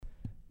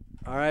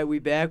All right, we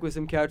back with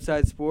some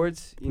CouchSide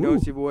Sports. You know,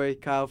 it's your boy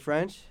Kyle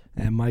French.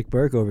 And Mike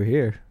Burke over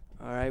here.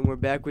 All right, and we're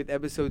back with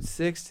episode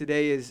 6.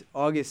 Today is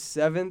August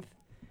 7th.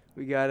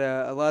 We got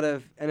a lot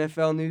of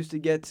NFL news to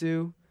get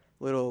to,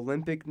 a little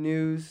Olympic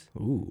news.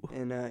 Ooh.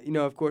 And,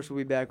 of course, we'll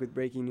be back with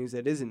breaking news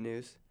that isn't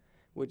news,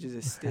 which is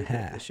a staple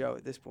of the show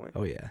at this point.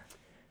 Oh, yeah.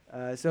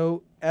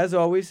 So, as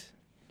always,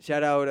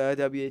 shout out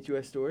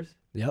WHUS Stores.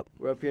 Yep.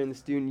 We're up here in the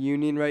Student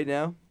Union right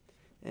now.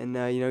 And,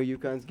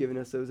 UConn's giving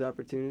us those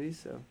opportunities,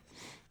 so.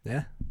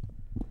 Yeah.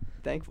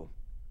 Thankful.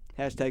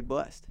 Hashtag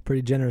blessed.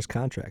 Pretty generous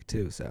contract,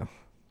 too, so.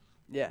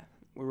 Yeah,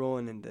 we're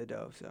rolling in the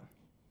dough, so.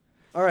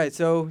 All right,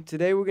 so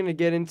today we're going to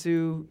get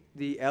into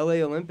the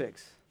LA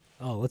Olympics.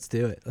 Oh, let's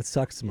do it. Let's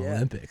talk some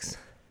Olympics.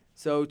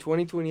 So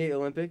 2028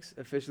 Olympics,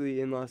 officially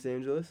in Los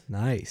Angeles.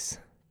 Nice.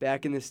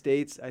 Back in the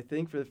States, I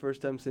think, for the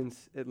first time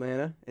since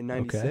Atlanta in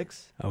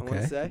 96, I want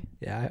to say.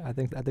 Yeah, I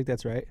think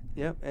that's right.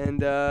 Yep,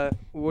 and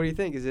what do you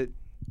think? Is it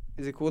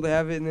cool to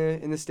have it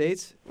in the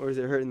States, or is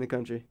it hurting the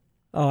country?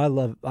 Oh,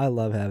 I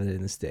love having it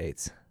in the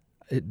States.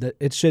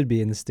 It should be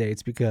in the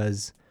States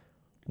because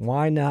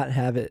why not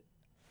have it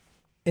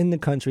in the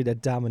country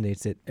that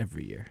dominates it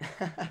every year?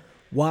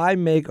 Why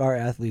make our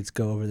athletes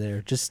go over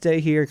there? Just stay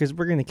here because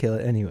we're going to kill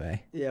it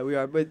anyway. Yeah, we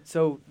are. But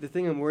so the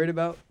thing I'm worried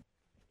about,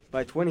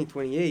 by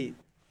 2028,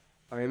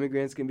 are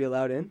immigrants going to be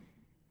allowed in?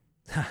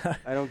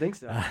 I don't think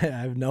so. I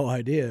have no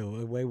idea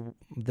the way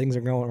things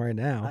are going right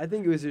now. I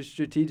think it was a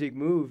strategic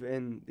move,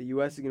 and the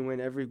U.S. is going to win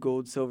every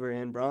gold, silver,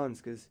 and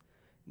bronze because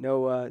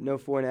no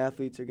foreign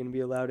athletes are going to be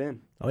allowed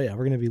in. Oh, yeah.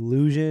 We're going to be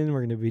losing. We're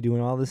going to be doing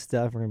all this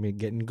stuff. We're going to be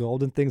getting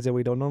gold in things that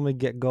we don't normally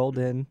get gold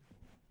in.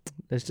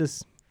 It's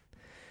just,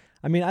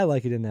 I mean, I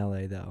like it in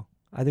L.A., though.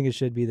 I think it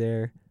should be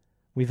there.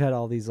 We've had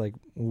all these,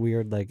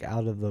 weird,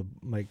 out of the,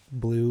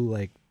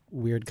 blue,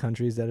 weird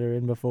countries that are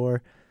in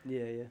before.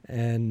 Yeah.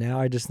 And now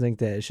I just think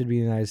that it should be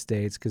the United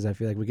States because I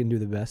feel like we can do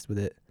the best with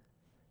it.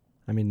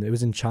 I mean, it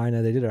was in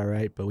China. They did all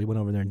right, but we went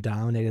over there and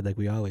dominated like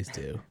we always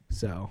do.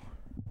 So...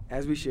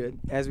 As we should.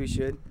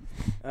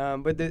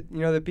 But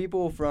the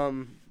people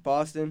from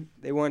Boston,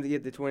 they wanted to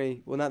get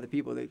not the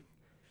people, the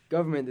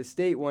government, the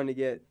state wanted to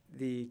get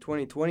the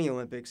 2020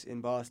 Olympics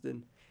in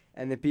Boston.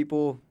 And the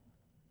people,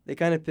 they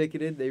kind of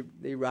picketed.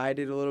 They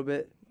rioted a little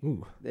bit.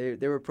 Ooh.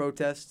 There were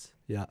protests.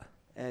 Yeah.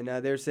 And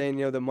they're saying,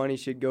 the money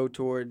should go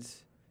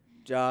towards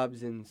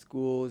jobs and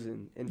schools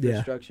and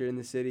infrastructure in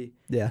the city.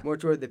 Yeah. More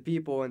toward the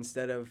people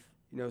instead of,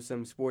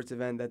 some sports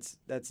event that's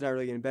not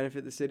really going to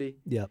benefit the city.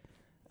 Yep.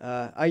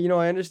 I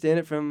understand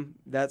it from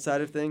that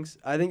side of things.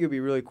 I think it would be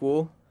really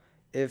cool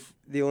if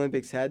the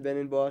Olympics had been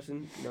in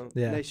Boston.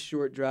 Nice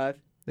short drive.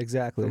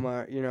 Exactly. From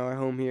our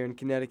home here in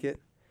Connecticut.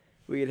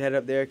 We could head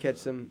up there, catch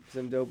some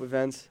dope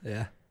events.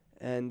 Yeah.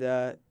 And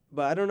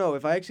but I don't know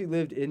if I actually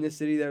lived in the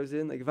city that I was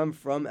in. If I'm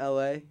from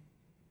LA,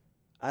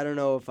 I don't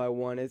know if I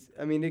want it.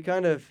 I mean, it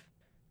kind of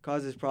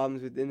causes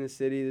problems within the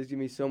city. There's gonna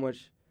be so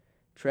much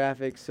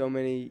traffic, so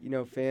many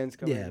fans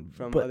coming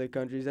from other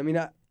countries. I mean,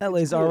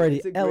 LA's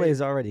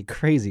already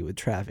crazy with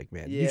traffic,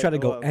 man. Yeah, you try to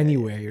go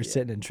anywhere, you're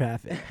sitting in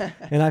traffic.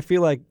 And I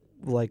feel like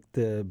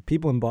the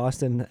people in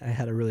Boston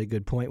had a really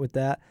good point with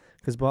that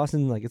because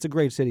Boston, it's a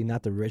great city,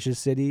 not the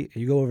richest city.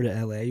 You go over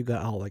to LA, you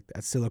got all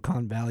that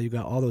Silicon Valley, you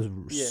got all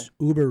those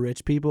uber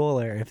rich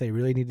people, or if they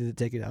really needed to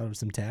take it out of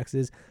some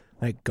taxes,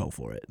 go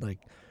for it.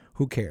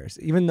 Who cares?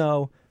 Even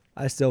though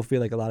I still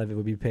feel like a lot of it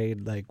would be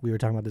paid, we were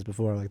talking about this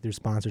before, through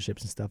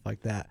sponsorships and stuff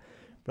like that.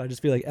 But I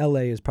just feel like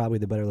L.A. is probably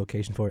the better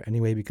location for it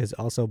anyway because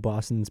also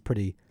Boston's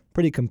pretty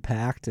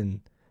compact. And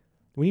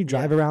when you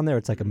drive around there,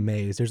 it's like a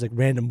maze. There's,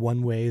 random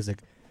one-ways.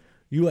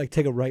 You,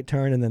 take a right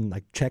turn and then,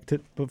 checked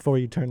it before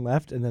you turn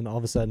left. And then all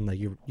of a sudden,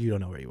 you don't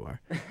know where you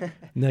are.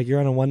 And, you're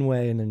on a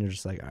one-way and then you're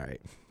just all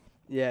right.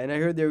 Yeah, and I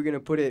heard they were going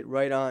to put it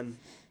right on,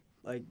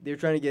 they're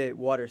trying to get it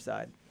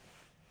waterside.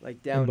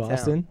 Downtown. In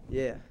Boston?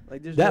 Yeah.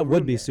 There's that no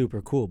would be there.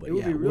 super cool, but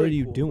really what are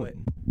you cool,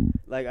 doing?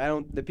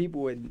 The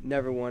people would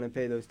never want to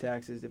pay those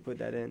taxes to put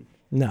that in.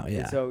 No, yeah.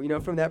 And so,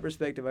 from that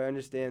perspective, I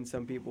understand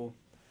some people,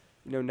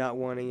 not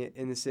wanting it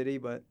in the city,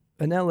 but.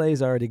 And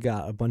LA's already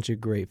got a bunch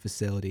of great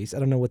facilities. I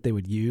don't know what they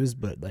would use,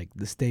 but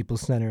the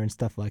Staples Center and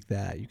stuff like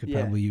that, you could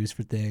probably use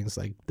for things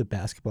like the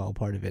basketball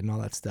part of it and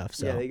all that stuff.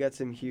 So. Yeah, they got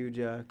some huge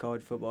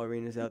college football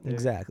arenas out there.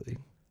 Exactly.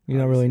 You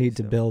don't really need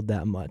to build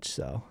that much,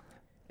 so.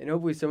 And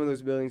hopefully some of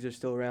those buildings are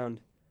still around.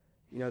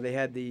 They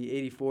had the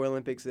 84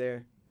 Olympics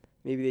there.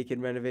 Maybe they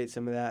can renovate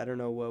some of that. I don't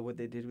know what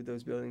they did with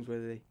those buildings,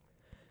 whether they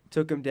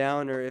took them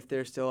down or if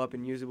they're still up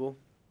and usable.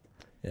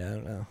 Yeah, I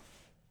don't know.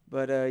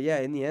 But,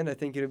 in the end, I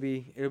think it'll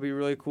be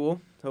really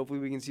cool. Hopefully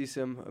we can see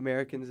some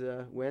Americans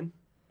win.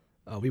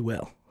 Oh, we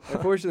will.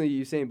 Unfortunately,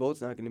 Usain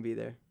Bolt's not going to be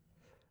there.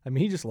 I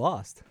mean, he just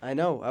lost. I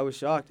know. I was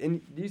shocked.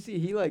 And do you see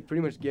he,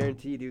 pretty much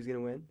guaranteed he was going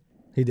to win?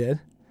 He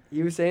did?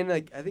 He was saying,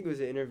 I think it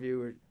was an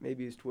interview or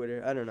maybe it was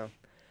Twitter. I don't know.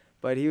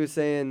 But he was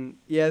saying,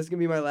 yeah, it's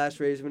going to be my last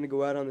race. I'm going to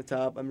go out on the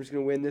top. I'm just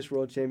going to win this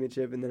world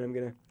championship, and then I'm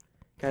going to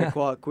kind of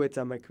call it quits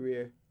on my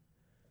career.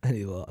 And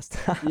he lost.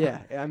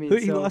 Yeah, I mean,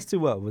 he lost to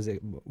what was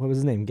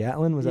his name?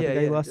 Gatlin? Was that the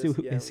guy he lost to?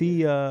 Yeah, Is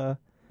he?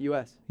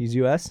 U.S. He's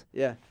U.S.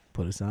 Yeah.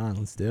 Put us on.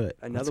 Let's do it.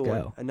 Another Let's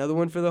one. go. Another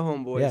one for the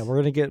homeboys. Yeah,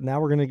 we're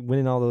gonna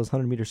win all those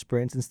 100-meter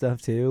sprints and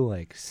stuff too.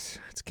 Like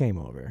it's game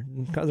over.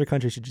 Other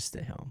countries should just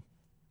stay home.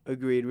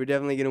 Agreed. We're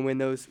definitely gonna win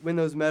those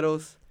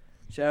medals.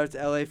 Shout out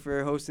to LA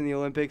for hosting the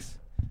Olympics.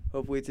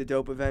 Hopefully it's a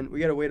dope event. We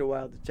gotta wait a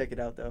while to check it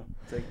out though.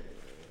 It's like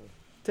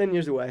 10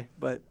 years away,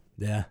 but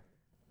Yeah.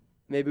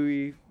 maybe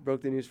we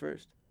broke the news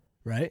first.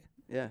 Right?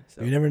 Yeah.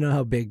 So You never know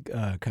how big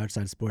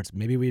CouchSide Sports.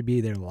 Maybe we'd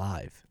be there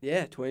live.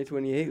 yeah,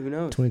 2028. Who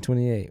knows?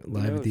 2028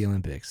 live at the knows?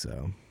 Olympics.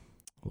 So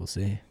we'll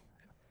see.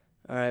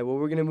 All right. Well,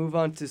 we're gonna move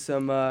on to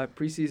some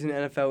preseason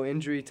NFL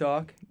injury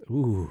talk.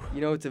 Ooh.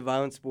 You know, it's a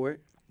violent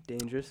sport,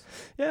 dangerous,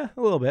 Yeah,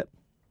 a little bit.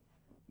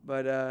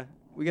 but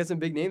we got some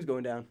big names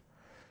going down.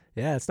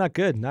 Yeah, it's not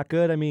good. Not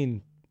good. I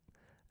mean,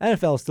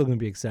 NFL is still going to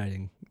be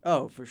exciting.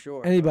 Oh, for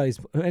sure. Anybody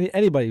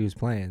who's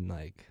playing,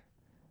 like,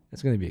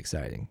 it's going to be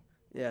exciting.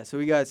 Yeah. So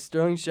we got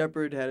Sterling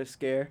Shepard had a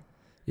scare.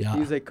 Yeah. He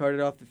was like carted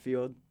off the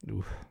field.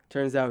 Oof.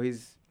 Turns out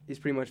he's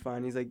pretty much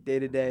fine. He's like day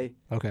to day.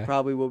 Okay.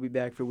 Probably will be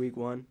back for week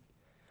 1.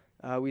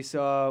 We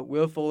saw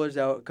Will Fuller's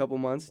out a couple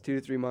months, 2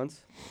 to 3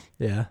 months.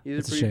 Yeah. He's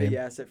it's a pretty shame. big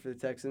asset for the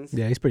Texans.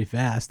 Yeah, he's pretty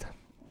fast.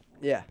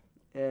 Yeah.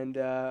 And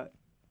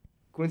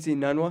Quincy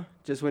Nunwa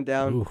just went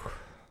down Ooh.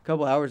 a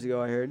couple hours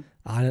ago, I heard.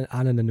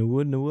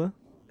 Ananua?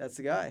 That's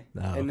the guy.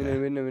 Oh, And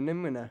okay.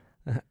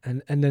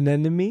 And an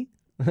enemy?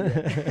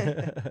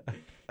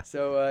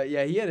 So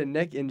yeah, he had a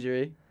neck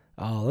injury.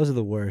 Oh, those are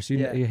the worst.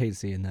 You hate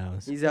seeing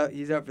those. He's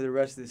out for the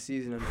rest of the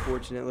season,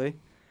 unfortunately.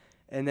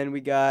 And then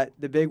we got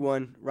the big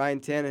one, Ryan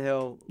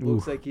Tannehill.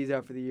 Looks like he's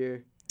out for the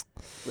year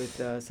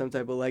with some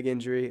type of leg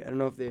injury. I don't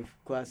know if they've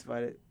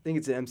classified it. I think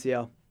it's an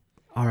MCL.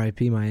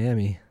 R.I.P.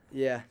 Miami.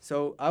 Yeah,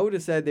 so I would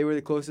have said they were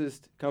the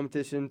closest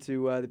competition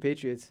to the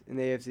Patriots in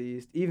the AFC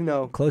East, even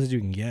though Close as you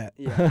can get.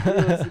 yeah,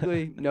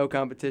 realistically no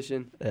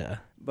competition. Yeah.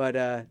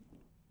 But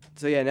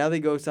so yeah, now they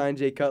go sign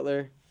Jay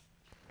Cutler.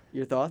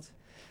 Your thoughts?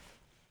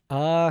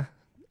 I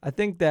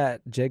think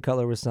that Jay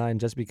Cutler was signed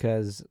just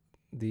because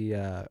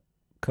the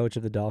coach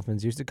of the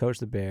Dolphins used to coach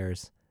the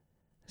Bears,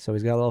 so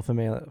he's got a little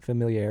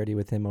familiarity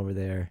with him over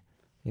there.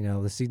 You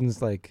know, the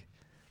season's like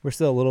we're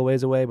still a little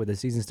ways away, but the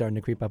season's starting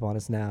to creep up on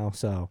us now.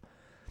 So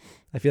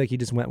I feel like he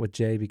just went with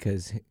Jay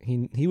because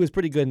he was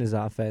pretty good in his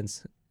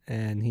offense,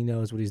 and he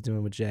knows what he's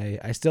doing with Jay.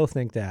 I still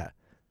think that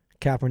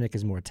Kaepernick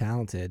is more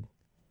talented.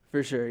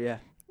 For sure, yeah.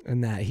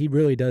 And that he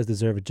really does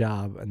deserve a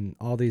job. And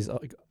all these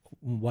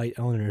white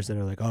owners that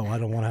are like, oh, I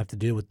don't want to have to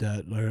deal with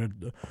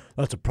that.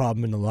 That's a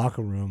problem in the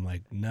locker room.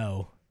 Like,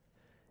 no.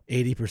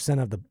 80%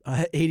 of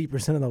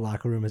the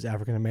locker room is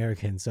African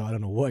American, so I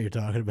don't know what you're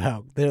talking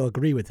about. They'll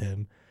agree with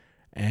him.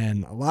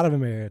 And a lot of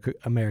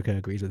America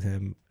agrees with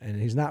him.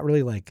 And he's not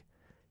really like,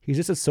 he's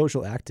just a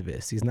social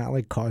activist. He's not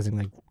like causing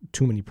like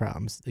too many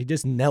problems. He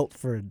just knelt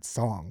for a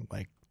song.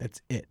 Like,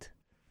 that's it.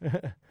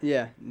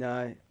 Yeah,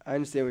 no, I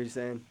understand what you're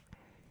saying.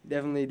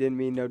 Definitely didn't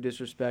mean no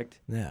disrespect.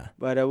 Yeah.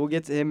 But we'll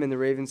get to him in the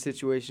Ravens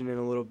situation in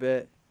a little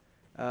bit.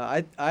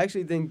 I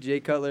actually think Jay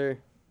Cutler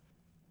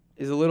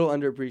is a little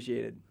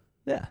underappreciated.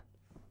 Yeah.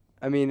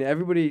 I mean,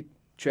 everybody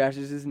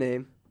trashes his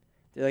name.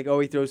 They're like, oh,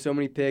 he throws so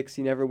many picks.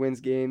 He never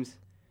wins games.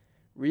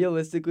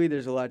 Realistically,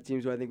 there's a lot of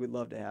teams who I think would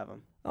love to have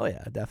him. Oh,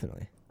 yeah,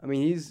 definitely. I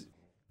mean, he's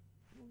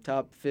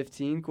top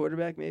 15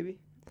 quarterback, maybe?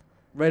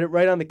 Right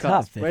on the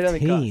Top cusp. 15, Right on the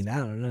cusp. I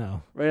don't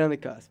know. Right on the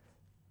cusp.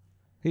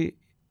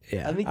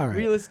 Yeah. I think all right.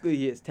 realistically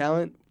he is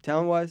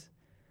talent-wise.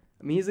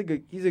 I mean,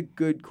 he's a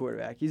good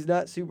quarterback. He's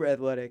not super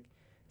athletic,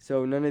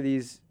 so none of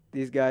these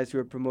guys who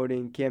are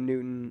promoting Cam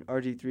Newton,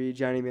 RG3,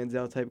 Johnny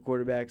Manziel type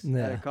quarterbacks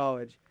out of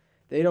college,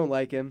 they don't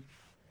like him.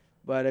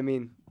 But I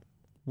mean,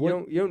 you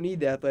don't need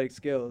the athletic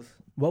skills.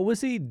 What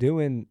was he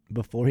doing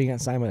before he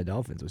got signed by the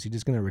Dolphins? Was he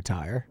just going to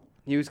retire?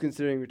 He was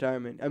considering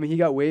retirement. I mean, he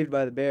got waived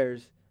by the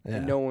Bears, Yeah.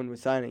 and no one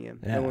was signing him.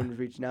 Yeah. No one was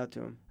reaching out to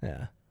him.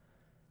 Yeah.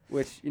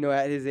 Which,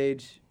 at his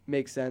age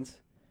makes sense.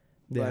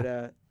 Yeah.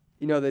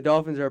 But, the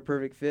Dolphins are a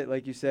perfect fit.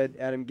 Like you said,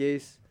 Adam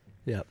Gase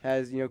Yep.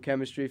 has,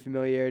 chemistry,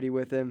 familiarity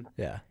with him.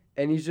 Yeah.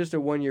 And he's just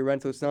a one-year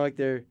rental. It's not like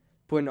they're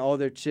putting all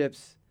their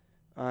chips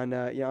on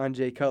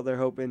Jay Cutler,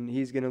 hoping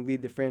he's going to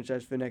lead the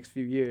franchise for the next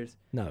few years.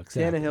 No,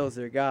 exactly. Tannehill's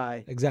their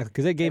guy. Exactly,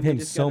 because they gave And they him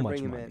just so gotta much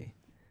bring him money. in.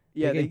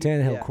 Yeah, they gave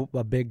Tannehill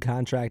a big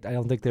contract. I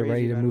don't think they're Crazy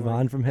ready to amount of move money.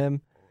 on from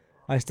him.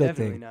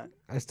 Definitely not.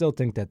 I still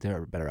think that there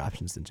are better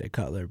options than Jay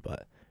Cutler,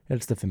 but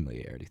it's the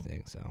familiarity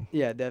thing. So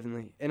Yeah,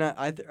 definitely. And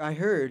I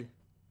heard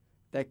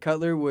that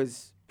Cutler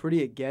was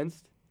pretty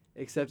against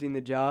accepting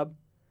the job,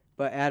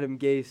 but Adam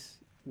Gase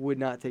would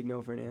not take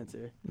no for an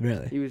answer.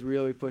 really, He was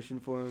really pushing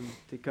for him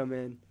to come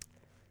in.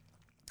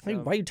 why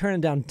So, are you turning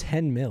down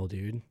 $10 million,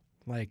 dude?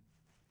 Like,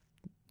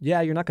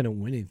 yeah, you're not going to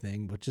win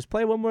anything, but just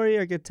play one more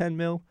year, get $10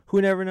 million.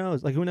 Who never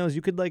knows? Like, who knows?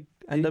 You could like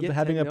did end he up get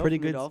having 10 a mil pretty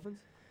from the good. Dolphins?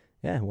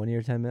 Yeah, 1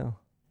 year, $10 million.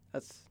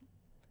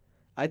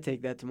 I'd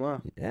take that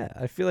tomorrow. Yeah,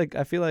 I feel like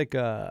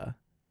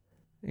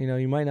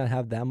you might not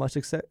have that much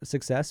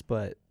success,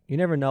 but you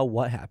never know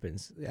what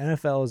happens. The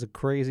NFL is a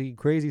crazy,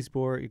 crazy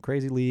sport, a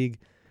crazy league.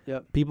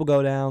 Yep. People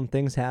go down,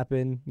 things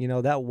happen.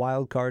 That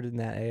wild card in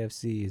that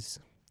AFC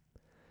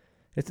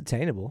it's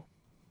attainable.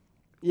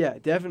 Yeah,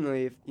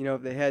 definitely.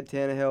 If they had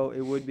Tannehill,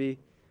 it would be.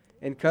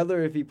 And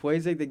Cutler, if he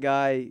plays like the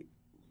guy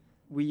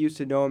we used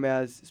to know him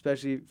as,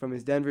 especially from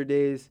his Denver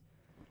days,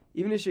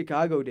 even his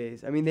Chicago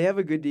days. I mean, they have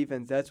a good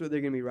defense. That's what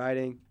they're going to be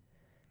riding.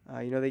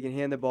 They can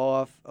hand the ball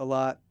off a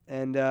lot.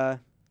 And,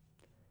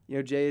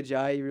 Jay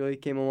Ajayi really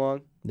came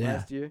along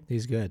last year.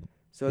 He's good.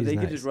 So they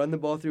could just run the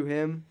ball through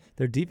him.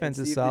 Their defense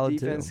is solid,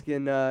 too. The defense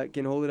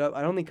can hold it up.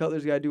 I don't think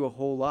Cutler's got to do a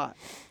whole lot.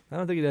 I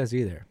don't think he does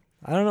either.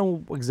 I don't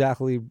know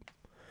exactly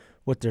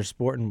what they're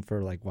sporting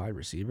for, like, wide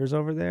receivers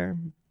over there,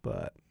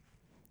 but...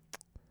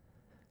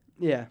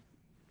 Yeah.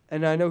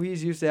 And I know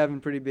he's used to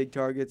having pretty big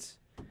targets.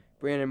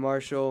 Brandon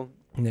Marshall,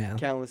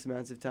 countless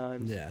amounts of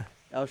times. Yeah.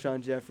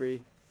 Alshon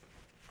Jeffrey.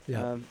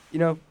 Yeah.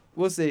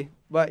 We'll see.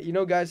 But,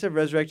 guys have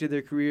resurrected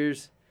their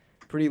careers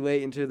pretty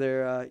late into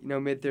their,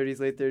 mid-30s,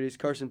 late 30s.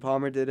 Carson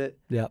Palmer did it.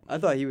 Yeah. I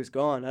thought he was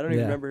gone. I don't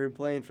even remember him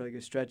playing for, like,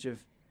 a stretch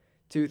of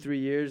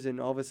 2-3 years, and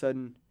all of a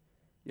sudden,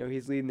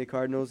 he's leading the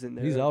Cardinals. And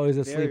he's always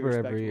a sleeper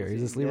every year.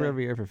 He's a sleeper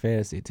every year for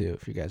fantasy, too,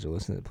 if you guys are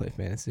listening to play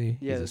fantasy.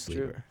 Yeah, he's a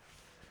sleeper. True.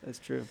 That's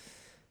true.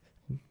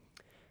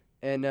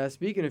 And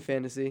speaking of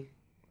fantasy,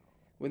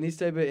 when these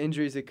type of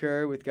injuries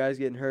occur with guys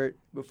getting hurt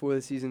before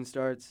the season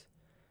starts,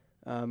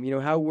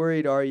 how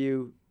worried are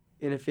you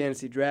in a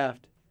fantasy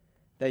draft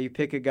that you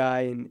pick a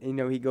guy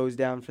and he goes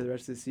down for the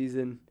rest of the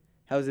season?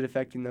 How is it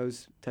affecting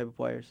those type of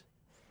players?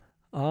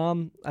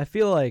 I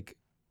feel like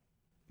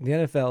the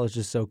NFL is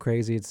just so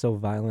crazy. It's so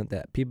violent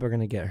that people are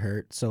going to get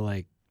hurt. So,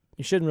 like,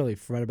 you shouldn't really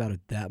fret about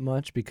it that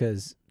much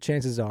because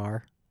chances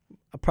are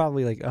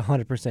probably like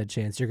 100%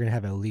 chance you're going to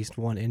have at least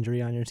one injury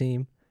on your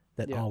team.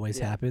 That always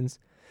happens.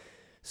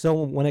 So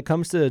when it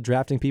comes to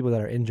drafting people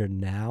that are injured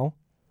now,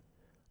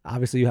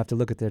 obviously you have to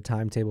look at their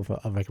timetable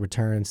of like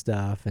return and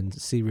stuff and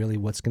see really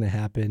what's going to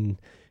happen.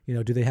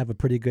 Do they have a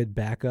pretty good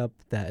backup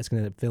that is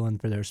going to fill in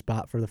for their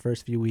spot for the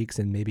first few weeks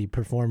and maybe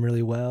perform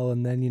really well,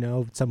 and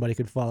then somebody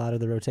could fall out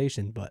of the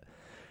rotation. But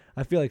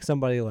I feel like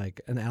somebody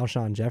like an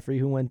Alshon Jeffrey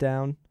who went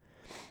down,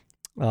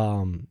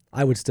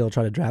 I would still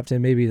try to draft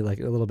him maybe like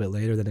a little bit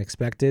later than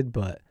expected,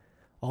 but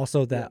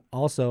also that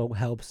also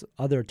helps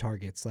other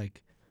targets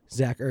like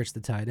Zach Ertz, the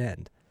tight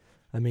end.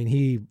 I mean,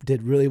 he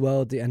did really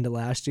well at the end of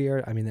last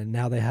year. I mean, and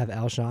now they have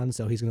Alshon,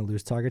 so he's going to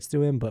lose targets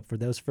to him. But for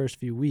those first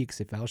few weeks,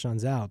 if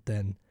Alshon's out,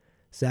 then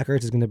Zach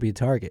Ertz is going to be a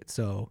target.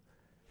 So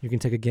you can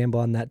take a gamble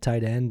on that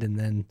tight end and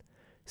then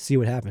see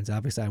what happens.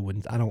 Obviously, I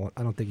wouldn't. I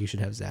don't think you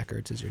should have Zach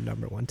Ertz as your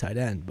number one tight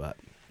end. But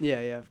yeah,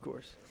 of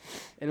course.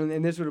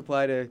 And this would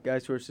apply to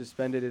guys who are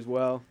suspended as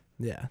well.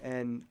 Yeah.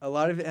 And a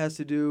lot of it has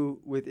to do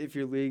with if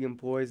your league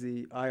employs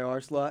the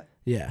IR slot.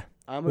 Yeah.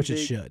 Which it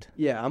should.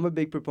 Yeah, I'm a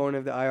big proponent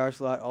of the IR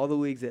slot. All the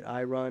leagues that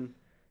I run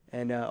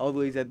and all the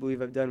leagues I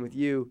believe I've done with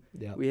you,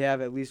 we have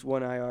at least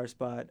one IR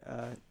spot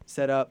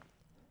set up,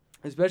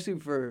 especially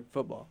for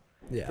football.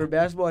 Yeah. For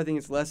basketball, I think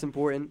it's less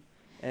important,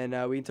 and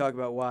we can talk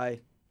about why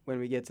when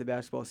we get to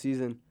basketball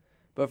season.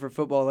 But for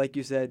football, like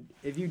you said,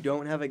 if you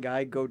don't have a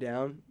guy go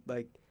down,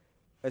 like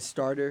a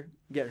starter,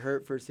 get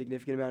hurt for a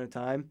significant amount of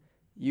time,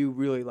 you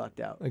really lucked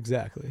out.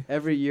 Exactly.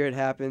 Every year it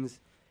happens.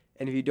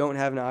 And if you don't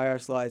have an IR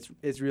slot,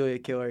 it's really a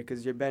killer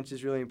because your bench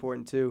is really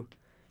important too.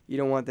 You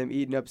don't want them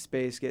eating up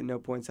space, getting no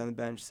points on the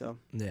bench. So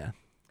yeah.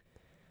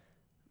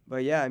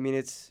 But yeah, I mean,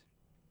 it's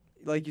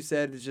like you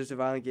said, it's just a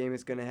violent game.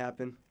 It's going to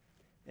happen.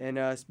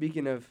 And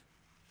speaking of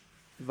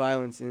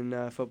violence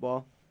in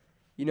football,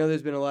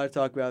 there's been a lot of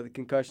talk about the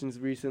concussions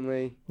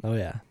recently. Oh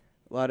yeah.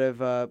 A lot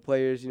of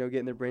players,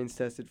 getting their brains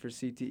tested for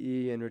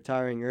CTE and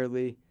retiring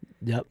early.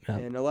 Yep.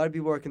 And a lot of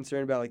people are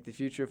concerned about like the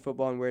future of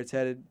football and where it's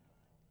headed.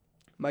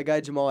 My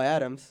guy Jamal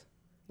Adams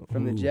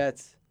from the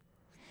Jets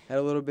had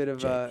a little bit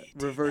of a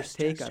reverse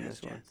take on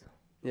this one.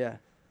 Yeah.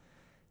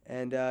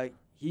 And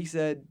he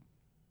said,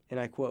 and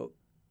I quote,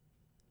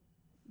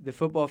 "The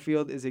football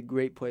field is a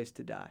great place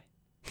to die."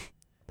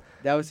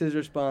 That was his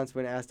response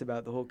when asked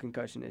about the whole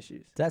concussion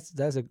issues. That's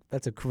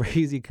a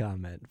crazy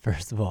comment,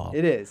 first of all.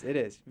 It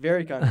is.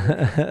 Very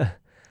controversial.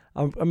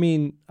 I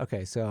mean,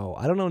 okay, so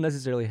I don't know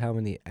necessarily how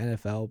many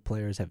NFL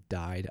players have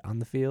died on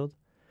the field,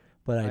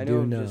 but I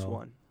do know just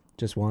one.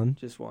 Just one?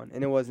 Just one.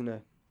 And it wasn't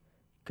a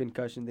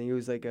concussion thing. It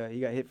was like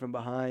he got hit from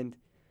behind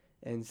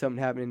and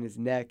something happened in his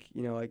neck,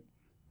 like.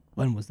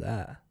 When was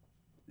that?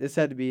 This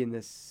had to be in the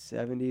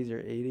 70s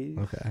or 80s.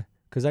 Okay.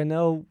 Because I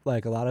know,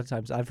 like, a lot of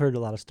times I've heard a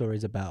lot of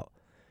stories about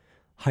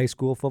high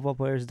school football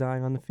players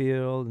dying on the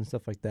field and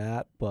stuff like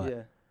that, but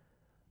yeah.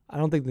 I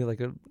don't think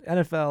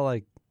NFL,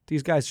 like,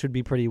 these guys should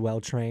be pretty well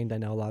trained. I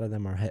know a lot of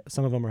them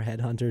some of them are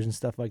headhunters and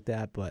stuff like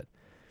that, but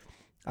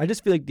I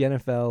just feel like the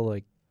NFL,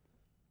 like,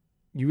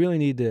 you really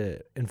need to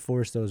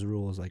enforce those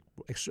rules, like,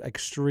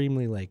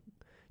 extremely, like,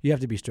 you have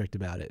to be strict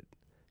about it.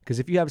 Because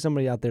if you have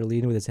somebody out there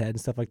leading with his head and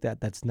stuff like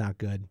that, that's not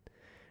good.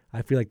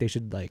 I feel like they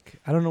should,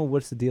 like, I don't know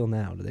what's the deal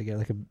now. Do they get,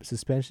 like, a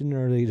suspension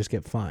or do they just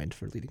get fined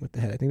for leading with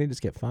the head? I think they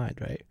just get fined,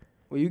 right?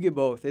 Well, you get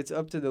both. It's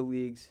up to the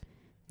league's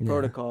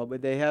protocol,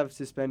 but they have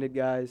suspended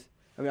guys.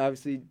 I mean,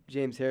 obviously,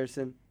 James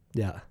Harrison.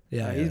 Yeah,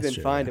 he's been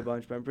fined a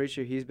bunch, but I'm pretty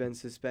sure he's been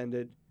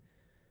suspended.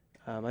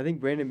 I think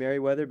Brandon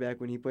Merriweather,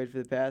 back when he played for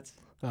the Pats.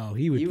 Oh,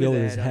 he would He go was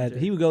with a his head. headhunter.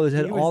 He would go with his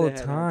head He was all the the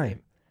headhunter. time.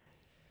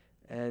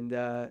 And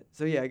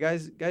so yeah,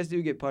 guys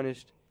do get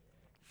punished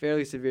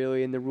fairly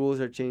severely, and the rules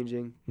are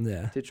changing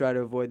Yeah. to try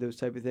to avoid those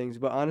type of things.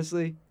 But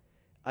honestly,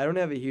 I don't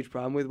have a huge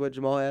problem with what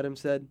Jamal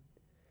Adams said.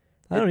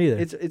 I don't either.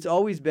 It's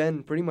always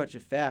been pretty much a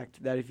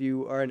fact that if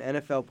you are an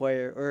NFL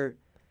player or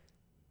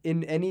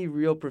in any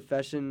real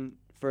profession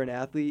for an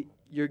athlete,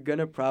 you're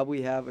gonna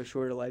probably have a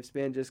shorter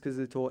lifespan just because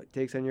of the toll it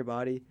takes on your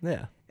body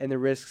Yeah. and the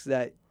risks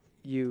that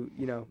you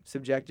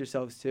subject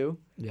yourselves to.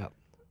 Yeah.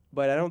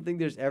 But I don't think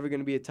there's ever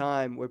going to be a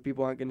time where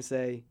people aren't going to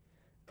say,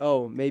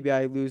 oh, maybe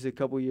I lose a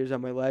couple years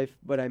on my life,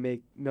 but I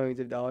make millions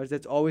of dollars.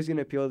 That's always going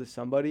to appeal to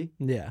somebody.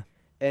 Yeah.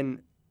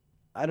 And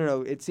I don't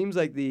know, it seems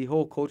like the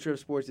whole culture of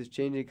sports is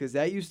changing because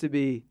that used to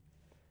be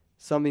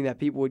something that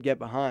people would get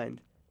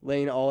behind,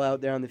 laying all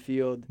out there on the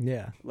field,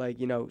 Yeah. like,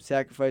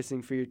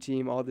 sacrificing for your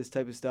team, all this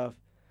type of stuff.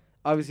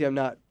 Obviously, I'm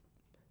not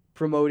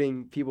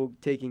promoting people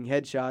taking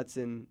headshots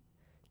and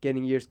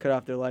getting years cut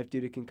off their life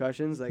due to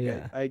concussions. Like,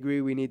 Yeah. I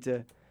agree we need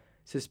to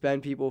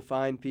suspend people,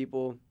 fine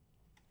people,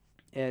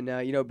 and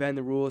bend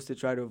the rules to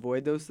try to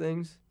avoid those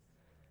things.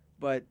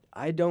 But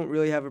I don't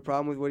really have a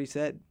problem with what he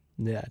said.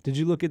 Yeah. Did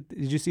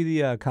you see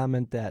the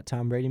comment that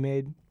Tom Brady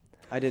made?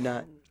 I did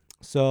not.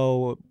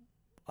 So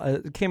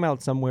it came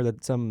out somewhere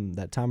that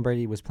Tom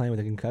Brady was playing with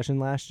a concussion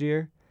last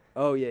year,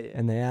 Oh yeah.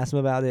 and they asked him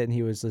about it, and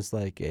he was just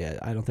like, "Yeah,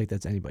 I don't think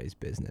that's anybody's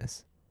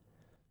business."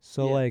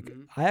 So Yeah, like,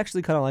 I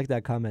actually kind of like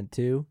that comment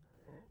too,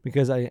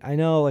 because I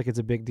know like it's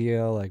a big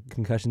deal, like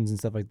concussions and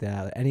stuff like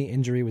that. Like, any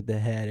injury with the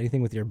head,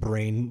 anything with your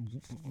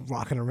brain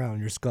rocking around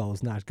your skull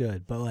is not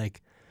good. But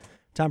like,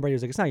 Tom Brady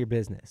was like, "It's not your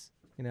business."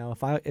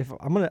 If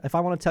I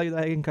want to tell you that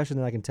I had a concussion,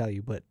 then I can tell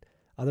you. But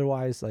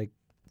otherwise, like,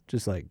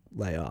 just like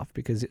lay off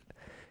because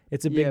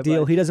it's a big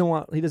deal. but He doesn't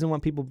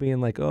want people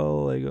being like,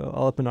 oh, like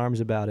all up in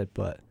arms about it.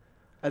 But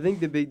I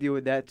think the big deal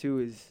with that too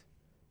is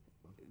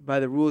by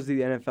the rules of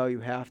the NFL, you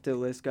have to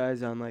list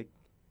guys on like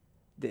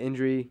the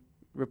injury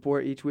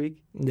report each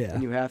week. yeah,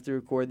 And you have to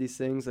record these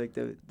things, like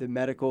the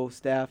medical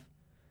staff.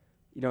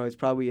 It's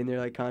probably in their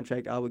like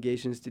contract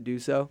obligations to do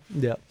so.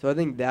 yeah, So I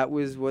think that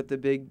was what the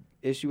big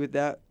issue with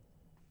that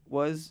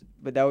was,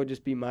 but that would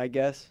just be my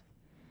guess.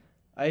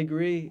 I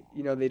agree,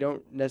 they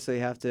don't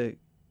necessarily have to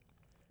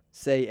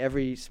say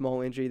every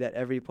small injury that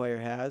every player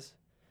has,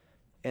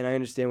 and I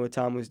understand what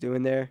Tom was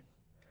doing there.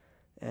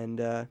 And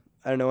I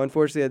don't know,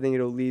 unfortunately, I think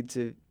it'll lead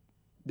to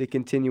the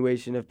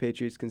continuation of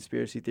Patriots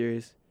conspiracy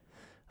theories.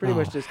 Pretty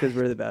much just because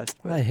we're the best.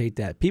 I hate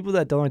that. People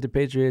that don't like the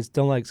Patriots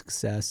don't like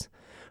success.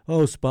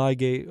 Oh,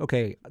 Spygate.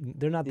 Okay,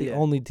 they're not the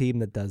only team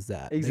that does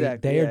that.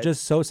 Exactly. They are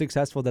just so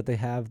successful that they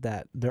have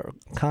that. They're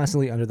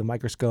constantly under the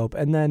microscope.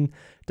 And then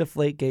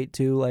Deflategate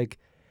too. Like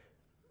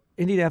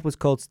Indianapolis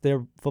Colts,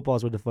 their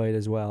footballs were deflated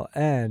as well.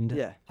 And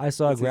Yeah, I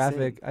saw a that's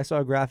graphic. insane. I saw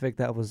a graphic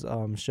that was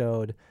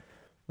showed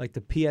like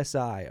the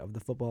PSI of the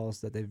footballs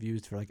that they've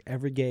used for like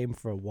every game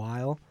for a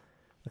while.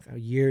 Like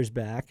years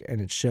back, and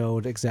it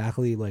showed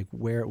exactly like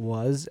where it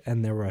was,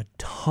 and there were a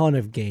ton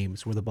of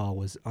games where the ball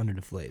was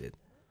underdeflated.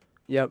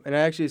 Yep, and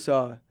I actually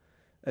saw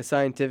a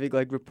scientific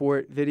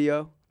report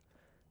video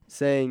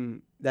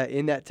saying that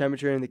in that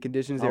temperature and the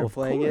conditions they were of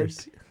playing in,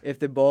 course. if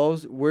the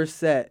balls were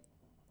set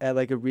at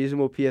like a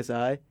reasonable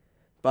PSI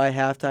by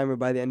halftime or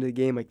by the end of the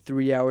game, like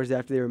 3 hours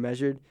after they were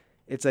measured,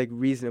 it's like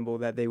reasonable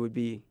that they would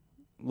be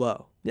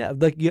low. Yeah,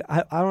 like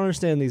I don't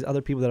understand these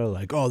other people that are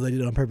like, oh, they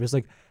did it on purpose.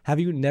 Like, have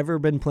you never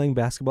been playing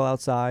basketball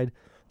outside,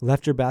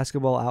 left your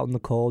basketball out in the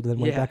cold, and then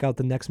went back out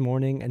the next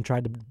morning and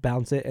tried to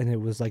bounce it, and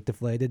it was like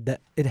deflated? That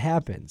it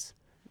happens.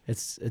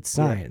 It's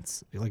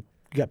science. Like,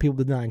 you got people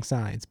denying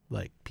science,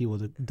 like people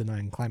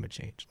denying climate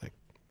change. Like,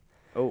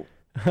 Oh,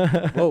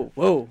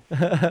 whoa!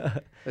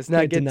 Let's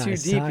not get deny too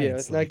deep here. science,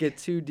 Let's like- not get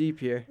too deep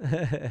here.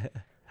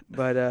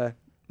 But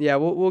yeah,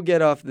 we'll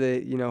get off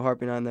the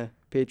harping on the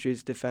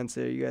Patriots defense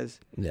there. You guys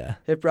yeah,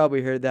 have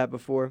probably heard that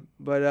before.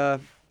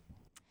 But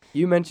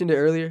you mentioned it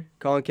earlier,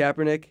 Colin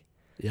Kaepernick.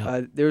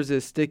 yeah. There was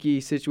a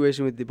sticky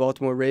situation with the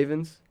Baltimore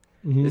Ravens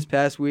this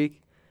past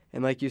week,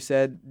 and like you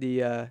said,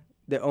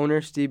 the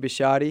owner Steve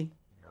Bisciotti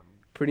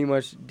pretty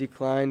much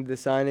declined the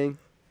signing.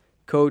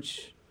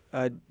 Coach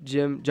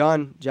John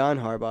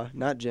Harbaugh,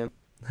 not Jim.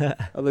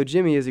 Although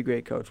Jimmy is a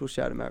great coach, we'll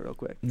shout him out real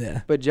quick.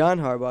 Yeah, But John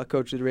Harbaugh,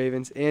 coach of the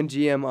Ravens, and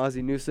GM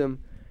Ozzie Newsome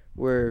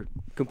were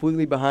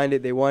completely behind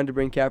it. They wanted to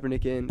bring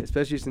Kaepernick in,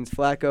 especially since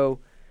Flacco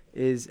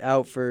is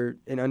out for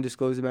an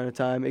undisclosed amount of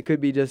time. It could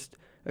be just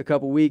a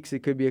couple weeks. It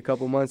could be a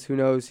couple months. Who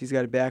knows? He's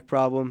got a back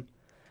problem.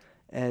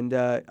 And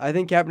I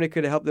think Kaepernick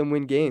could have helped them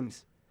win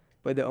games.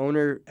 But the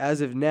owner,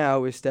 as of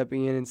now, is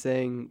stepping in and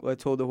saying,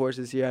 let's hold the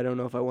horses here. I don't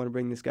know if I want to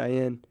bring this guy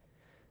in.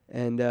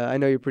 And I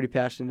know you're pretty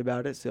passionate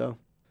about it, so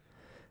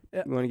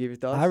you want to give your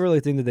thoughts? I really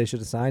think that they should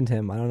have signed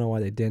him. I don't know why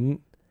they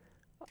didn't.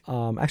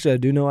 Actually, I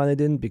do know why they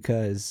didn't,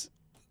 because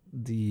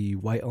the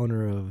white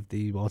owner of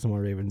the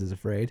Baltimore Ravens is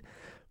afraid.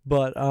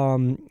 But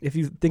if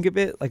you think of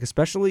it, like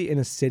especially in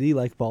a city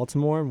like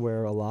Baltimore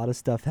where a lot of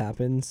stuff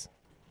happens,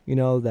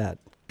 that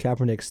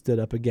Kaepernick stood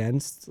up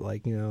against,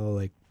 like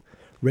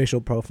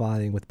racial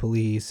profiling with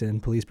police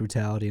and police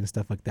brutality and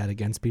stuff like that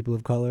against people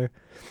of color.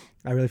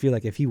 I really feel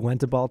like if he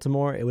went to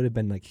Baltimore, it would have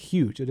been like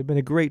huge. It would have been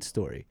a great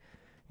story.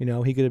 You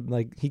know, he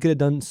could have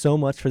done so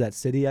much for that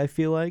city, I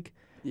feel like.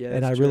 Yeah,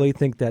 and I true. really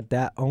think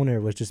that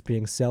owner was just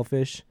being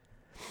selfish.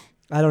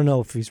 I don't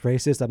know if he's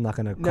racist. I'm not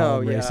going to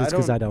call him racist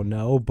because I don't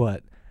know,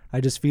 but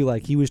I just feel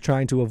like he was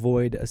trying to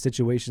avoid a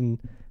situation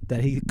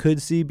that he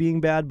could see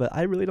being bad, but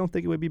I really don't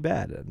think it would be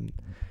bad. And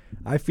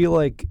I feel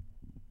like,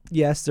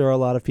 yes, there are a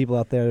lot of people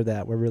out there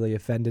that were really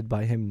offended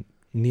by him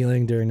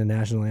kneeling during the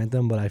national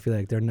anthem, but I feel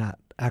like they're not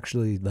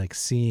actually like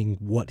seeing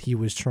what he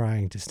was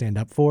trying to stand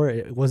up for.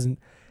 It wasn't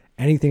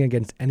anything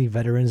against any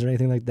veterans or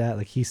anything like that.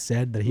 Like he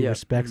said that he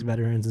respects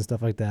veterans and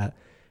stuff like that.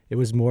 It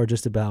was more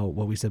just about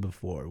what we said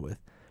before with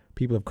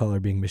people of color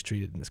being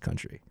mistreated in this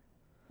country.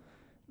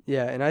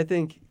 Yeah, and I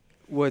think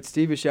what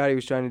Steve Bisciotti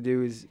was trying to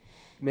do is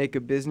make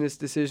a business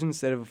decision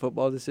instead of a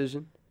football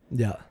decision.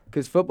 Yeah.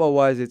 Because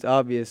football-wise, it's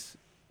obvious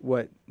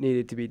what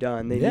needed to be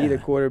done. They need a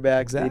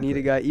quarterback. Exactly. They need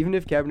a guy. Even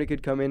if Kaepernick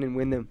could come in and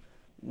win them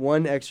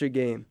one extra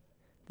game,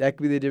 that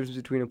could be the difference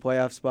between a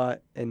playoff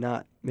spot and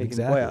not making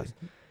the playoffs.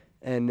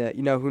 And,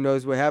 who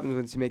knows what happens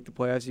once you make the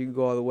playoffs. You can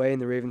go all the way,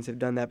 and the Ravens have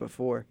done that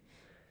before.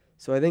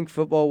 So I think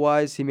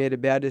football-wise, he made a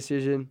bad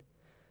decision.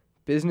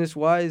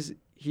 Business-wise,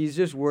 he's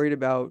just worried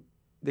about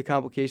the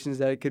complications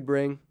that it could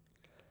bring.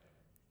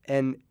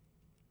 And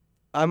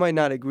I might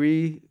not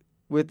agree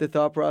with the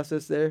thought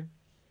process there,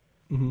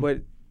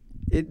 but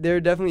there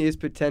definitely is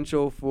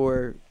potential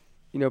for,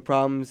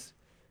 problems.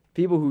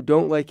 People who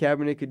don't like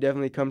Kaepernick could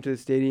definitely come to the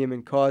stadium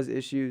and cause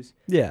issues.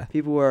 Yeah.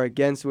 People who are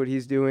against what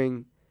he's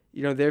doing,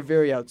 they're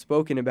very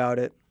outspoken about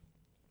it.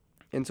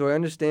 And so I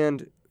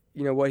understand,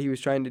 what he was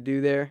trying to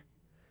do there.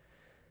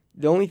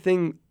 The only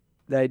thing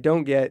that I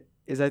don't get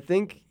is I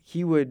think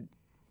he would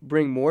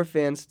bring more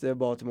fans to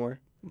Baltimore.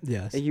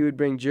 Yes. And he would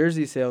bring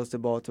jersey sales to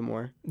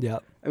Baltimore. Yeah.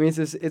 I mean,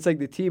 it's like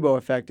the Tebow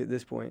effect at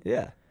this point.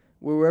 Yeah.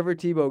 Wherever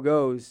Tebow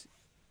goes,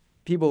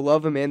 people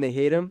love him and they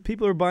hate him.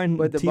 People are buying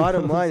But the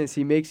bottom line is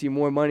he makes you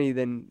more money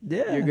than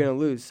you're going to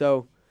lose.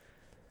 So,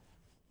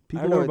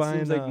 people are buying.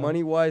 It seems like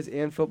money-wise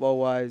and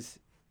football-wise,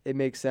 it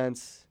makes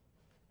sense.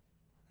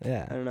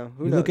 Yeah. I don't know.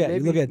 Who you knows? Look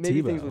at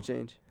maybe Tebow. Things will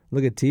change.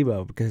 Look at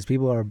Tebow because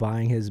people are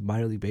buying his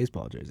minor league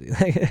baseball jersey.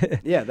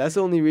 Yeah, that's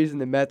the only reason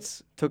the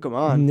Mets took him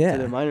on to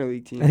their minor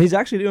league team. And he's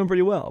actually doing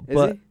pretty well.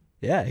 Is he?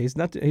 Yeah, he's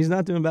not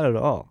doing bad at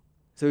all.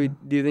 So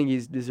do you think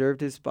he's deserved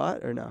his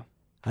spot or no?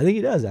 I think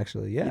he does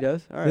actually. Yeah, he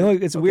does. All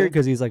right. It's weird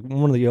because he's like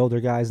one of the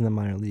older guys in the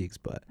minor leagues,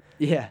 but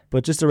yeah.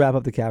 But just to wrap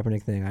up the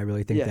Kaepernick thing, I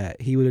really think that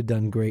he would have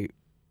done great.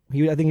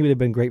 I think he would have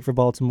been great for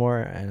Baltimore,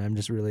 and I'm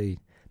just really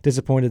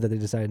disappointed that they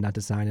decided not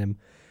to sign him.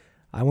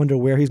 I wonder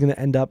where he's going to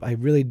end up. I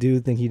really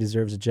do think he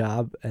deserves a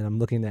job, and I'm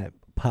looking at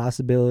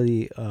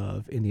possibility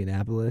of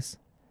Indianapolis.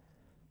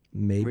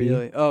 Maybe.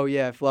 Really? Oh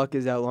yeah, if Luck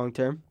is out long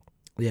term.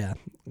 Yeah,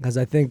 because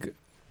I think,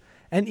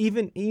 and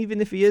even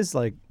if he is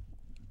like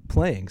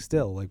playing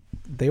still, like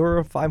they were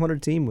a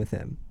 500 team with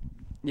him.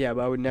 Yeah,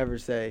 but I would never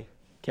say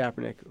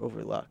Kaepernick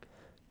over Luck.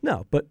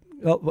 No, but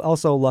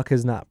also Luck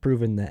has not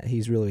proven that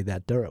he's really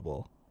that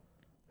durable.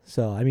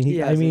 So I mean,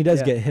 he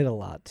does get hit a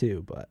lot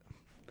too, but.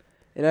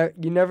 And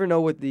you never know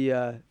what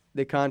the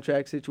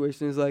contract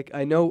situation is like.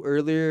 I know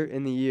earlier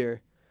in the year,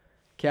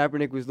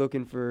 Kaepernick was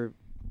looking for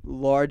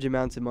large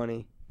amounts of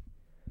money.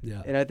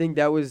 Yeah. And I think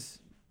that was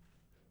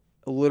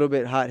a little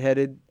bit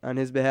hot-headed on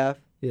his behalf.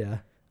 Yeah.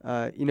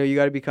 You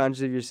got to be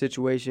conscious of your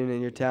situation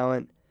and your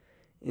talent.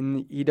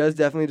 And he does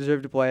definitely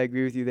deserve to play. I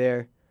agree with you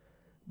there.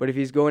 But if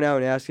he's going out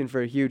and asking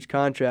for a huge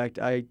contract,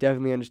 I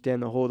definitely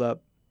understand the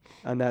hold-up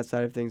on that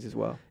side of things as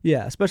well.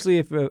 Yeah, especially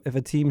if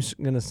a team's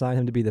going to sign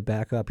him to be the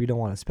backup, you don't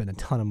want to spend a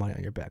ton of money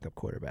on your backup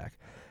quarterback.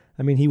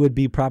 I mean, he would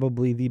be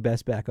probably the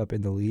best backup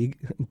in the league,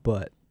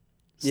 but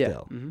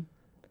still. Yeah. Mm-hmm.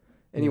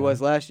 And he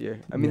was last year.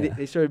 I mean,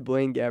 they started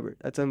Blaine Gabbert.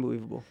 That's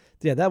unbelievable.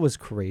 Yeah, that was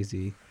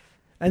crazy.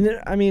 And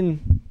then, I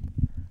mean,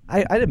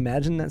 I'd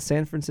imagine that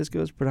San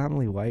Francisco is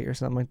predominantly white or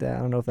something like that. I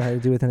don't know if that had to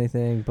do with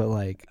anything, but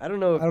like I don't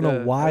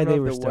know why they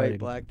were starting. White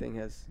black thing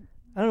has.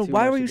 I don't know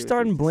why were you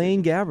starting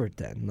Blaine Gabbert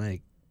then?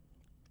 Like,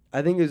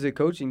 I think it was a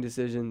coaching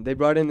decision. They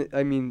brought in.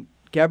 I mean,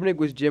 Kaepernick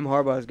was Jim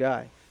Harbaugh's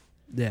guy.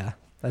 Yeah,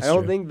 that's true. I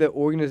don't think the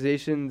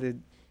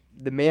organization,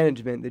 the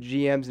management, the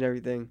GMs and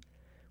everything,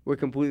 were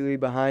completely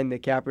behind the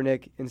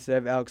Kaepernick instead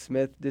of Alex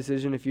Smith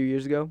decision a few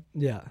years ago.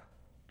 Yeah.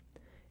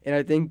 And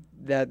I think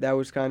that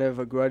was kind of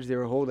a grudge they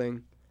were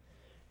holding.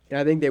 And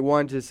I think they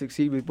wanted to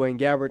succeed with Blaine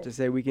Gabbert to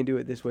say we can do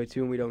it this way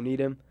too and we don't need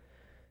him.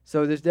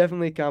 So there's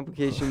definitely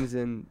complications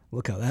and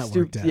look how that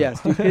worked out. Yeah,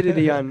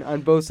 stupidity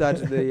on both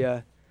sides of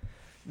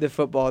the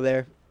football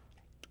there.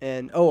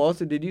 And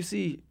also, did you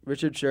see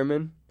Richard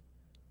Sherman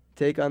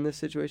take on this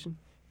situation?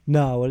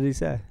 No, what did he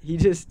say?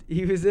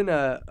 He was in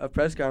a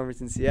press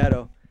conference in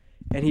Seattle,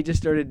 and he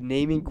just started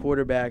naming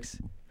quarterbacks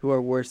who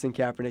are worse than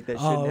Kaepernick that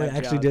shouldn't have I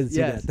actually jobs. did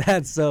see that.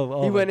 That's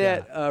so. He went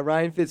at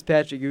Ryan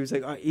Fitzpatrick. He was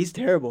like, he's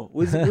terrible.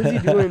 What's he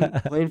doing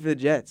playing for the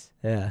Jets?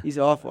 Yeah, he's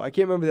awful. I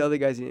can't remember the other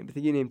guy's name. I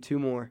think he named two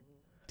more.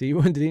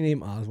 Did he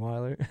name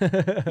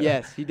Osweiler?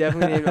 Yes, he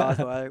definitely named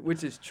Osweiler,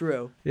 which is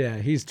true. Yeah,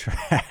 he's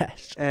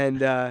trash.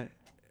 And I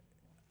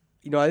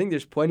think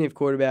there's plenty of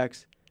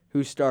quarterbacks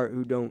who start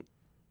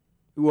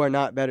who are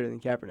not better than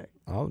Kaepernick.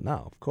 Oh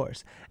no, of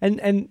course.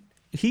 And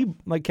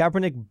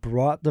Kaepernick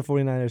brought the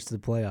 49ers to the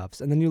playoffs,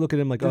 and then you look at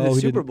him like, To oh,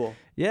 the Super Bowl.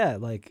 Yeah,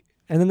 like,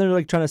 and then they're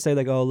like trying to say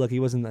like, oh, look, he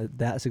wasn't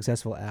that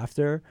successful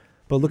after,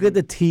 but look at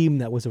the team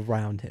that was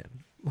around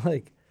him.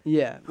 Like,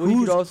 yeah, well, you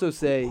could also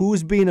say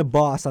who's being a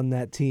boss on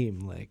that team?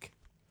 Like,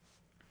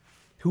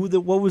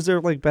 what was their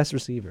like best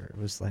receiver?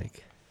 It was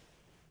like,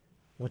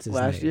 what's his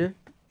name? last year.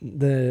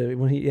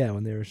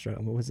 When they were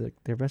struggling, what was it?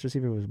 Their best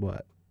receiver was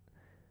what?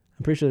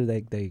 I'm pretty sure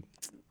they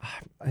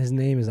his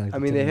name is like. I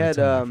mean, they had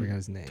I forgot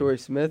his name. Torrey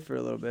Smith for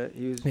a little bit.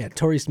 He was. Yeah,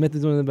 Torrey Smith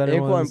is one of the better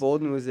Anquan ones.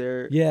 Bolden was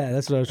there. Yeah,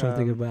 that's what I was trying to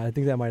think about. I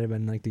think that might have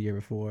been like the year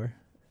before.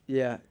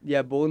 Yeah.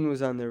 Bolden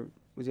was on the.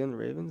 Was he on the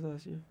Ravens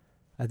last year?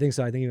 I think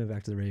so. I think he went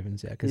back to the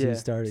Ravens. Yeah, because he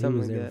was something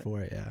there like that. before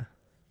it. Yeah.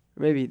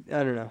 Maybe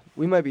I don't know.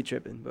 We might be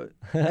tripping, but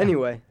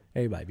anyway.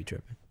 Everybody be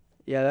tripping.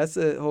 Yeah, that's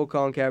the whole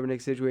Colin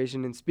Kaepernick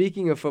situation. And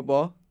speaking of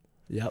football,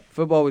 Yep.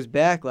 football was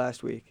back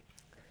last week.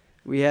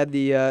 We had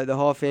the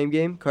Hall of Fame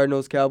game,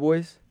 Cardinals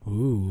Cowboys.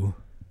 Ooh.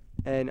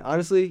 And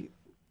honestly,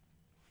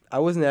 I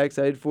wasn't that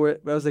excited for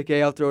it, but I was like,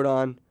 hey, I'll throw it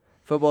on.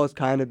 Football's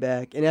kind of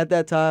back. And at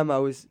that time, I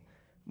was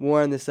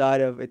more on the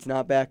side of it's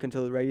not back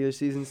until the regular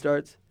season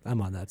starts. I'm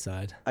on that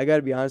side. I got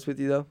to be honest with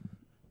you, though.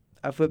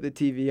 I flipped the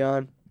TV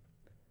on.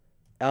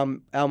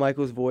 Al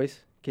Michaels' voice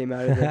came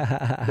out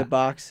of the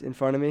box in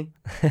front of me.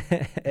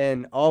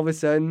 And all of a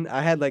sudden,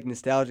 I had like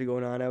nostalgia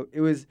going on. It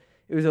was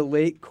a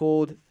late,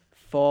 cold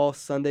fall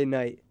Sunday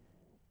night.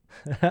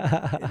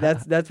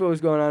 That's what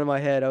was going on in my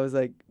head. I was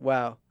like,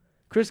 wow.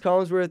 Chris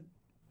Collinsworth,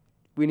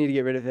 we need to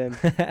get rid of him.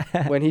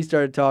 When he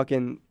started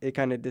talking, it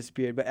kind of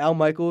disappeared. But Al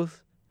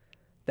Michaels,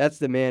 that's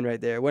the man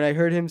right there. When I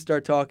heard him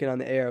start talking on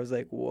the air, I was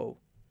like, whoa,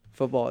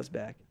 football is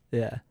back.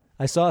 Yeah.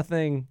 I saw a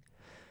thing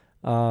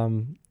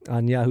on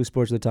Yahoo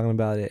Sports, they're talking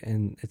about it,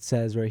 and it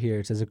says right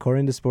here,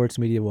 according to Sports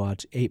Media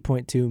Watch,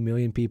 8.2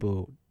 million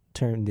people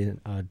tuned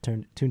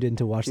in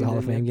to watch the Hall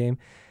of Fame game,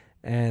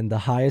 and the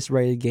highest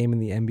rated game in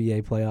the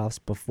NBA playoffs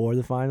before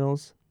the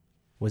finals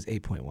was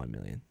 8.1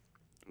 million.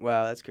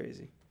 Wow, that's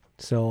crazy.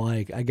 So,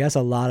 like, I guess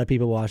a lot of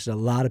people watched it. A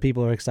lot of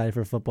people are excited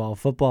for football.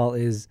 Football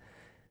is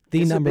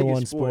the number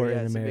one sport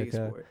in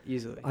America. Sport,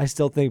 easily. I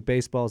still think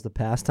baseball is the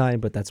pastime,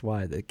 but that's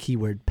why the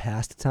keyword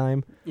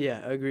pastime.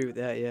 Yeah, I agree with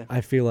that, yeah. I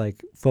feel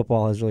like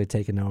football has really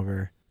taken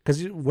over.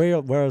 Because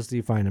where else do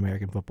you find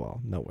American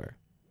football? Nowhere.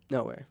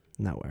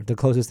 The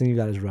closest thing you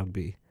got is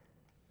rugby.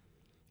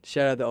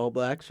 Shout out the All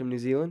Blacks from New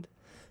Zealand.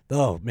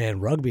 Oh, man,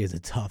 rugby is a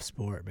tough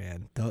sport,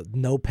 man.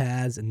 No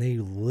pads, and they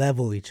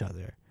level each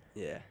other.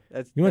 Yeah.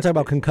 You want to talk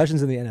about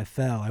concussions in the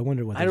NFL? I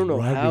wonder what I don't know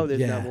how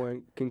there's not more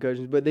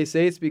concussions, but they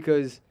say it's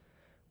because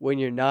when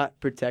you're not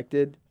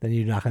protected, then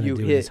you're not going to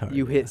do it as hard.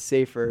 You hit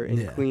safer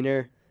and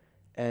cleaner,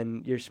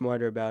 and you're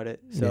smarter about it.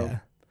 So,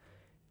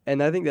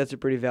 and I think that's a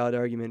pretty valid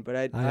argument. But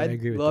I'd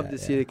love to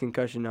see the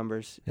concussion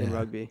numbers in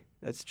rugby.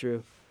 That's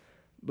true.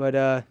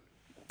 But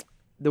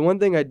the one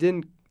thing I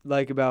didn't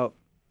like about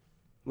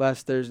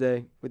last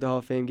Thursday with the Hall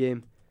of Fame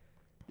game,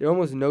 there were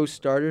almost no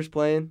starters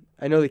playing.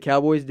 I know the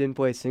Cowboys didn't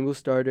play a single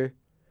starter.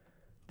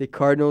 The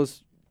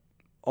Cardinals,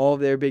 all of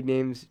their big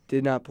names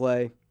did not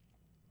play.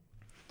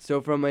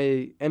 So from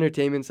a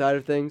entertainment side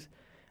of things,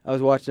 I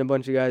was watching a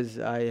bunch of guys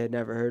I had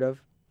never heard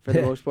of for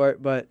the most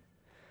part. But,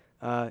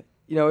 it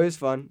was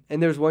fun.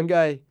 And there was one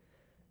guy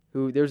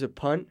there was a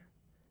punt,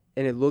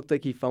 and it looked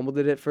like he fumbled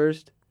it at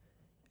first.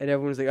 And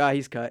everyone was like,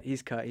 he's cut,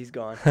 he's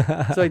gone.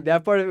 So, like,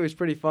 that part of it was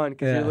pretty fun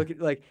because you're looking,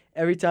 like,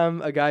 every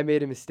time a guy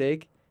made a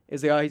mistake,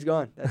 it's like, he's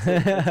gone. That's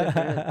it for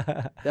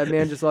him. That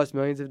man just lost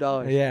millions of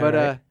dollars. Yeah, but,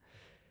 right.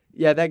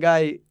 That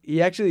guy,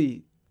 he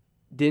actually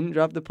didn't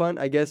drop the punt.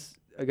 I guess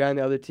a guy on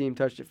the other team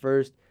touched it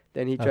first.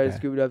 Then he tried to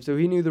scoop it up. So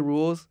he knew the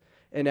rules.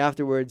 And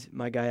afterwards,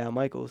 my guy, Al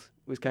Michaels,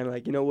 was kind of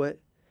like, you know what?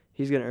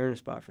 He's going to earn a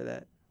spot for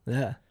that.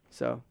 Yeah.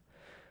 So,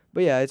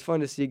 but yeah, it's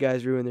fun to see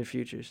guys ruin their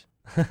futures.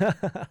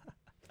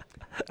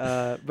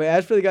 But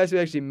as for the guys who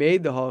actually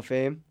made the Hall of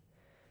Fame,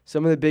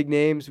 some of the big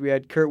names, we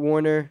had Kurt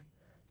Warner,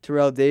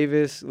 Terrell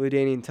Davis,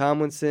 LaDainian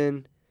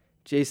Tomlinson,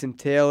 Jason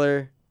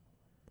Taylor.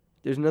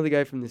 There's another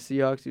guy from the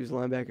Seahawks who's a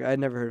linebacker. I'd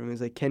never heard of him. It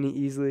was like Kenny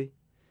Easley.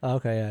 Oh,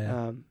 okay,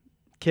 yeah.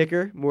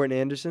 Kicker, Morton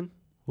Anderson.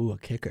 Ooh, a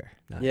kicker.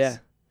 Nice. Yeah.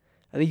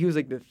 I think he was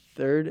like the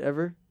third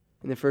ever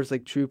and the first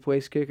like true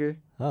place kicker.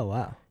 Oh,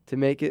 wow. To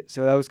make it.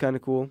 So that was kind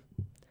of cool.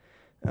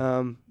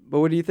 But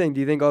what do you think? Do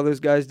you think all those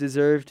guys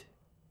deserved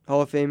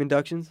Hall of Fame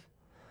inductions?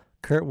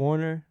 Kurt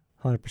Warner,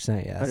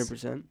 100%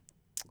 yes.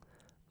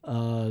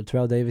 100%.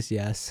 Terrell Davis,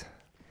 yes.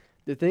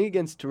 The thing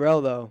against Terrell,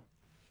 though,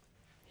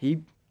 he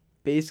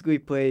basically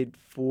played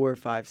 4 or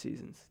 5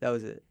 seasons. That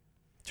was it.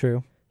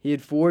 True. He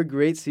had 4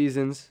 great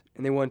seasons,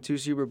 and they won 2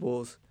 Super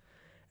Bowls.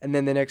 And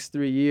then the next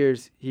 3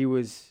 years, he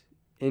was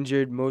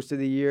injured most of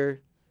the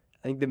year.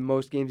 I think the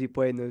most games he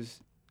played in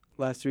those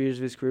last 3 years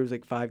of his career was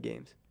like 5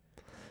 games.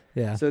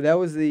 Yeah. So that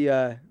was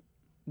the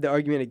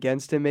argument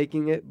against him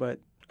making it, but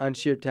on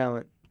sheer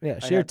talent, Yeah,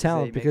 I'd sheer have to say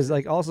talent makes because it.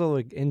 like also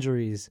like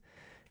injuries.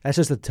 That's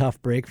just a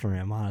tough break for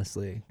him,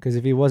 honestly. Because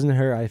if he wasn't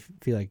her, I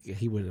feel like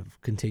he would have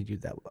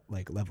continued that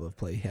like level of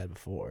play he had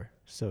before.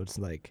 So it's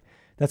like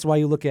that's why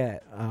you look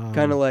at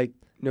Kind of like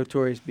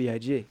Notorious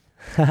B.I.G.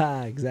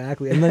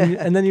 exactly, and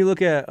then you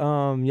look at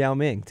Yao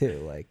Ming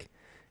too. Like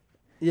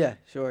Yeah,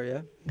 sure,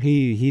 yeah.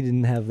 he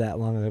didn't have that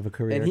long of a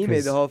career, And he made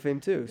the 'cause- Hall of Fame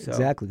too. So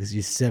exactly because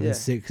he's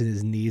 7'6" and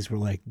his knees were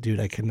like, dude,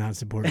 I cannot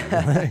support you.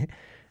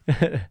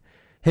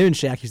 Him and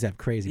Shaq used to have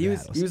crazy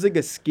battles. he was like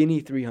a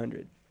skinny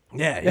 300.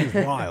 Yeah, he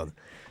was wild.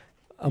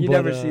 You But,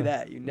 never see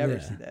that. You never yeah.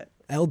 see that.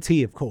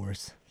 LT, of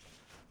course.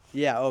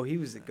 Yeah. Oh, he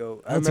was the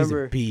goat. I LT's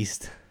remember. a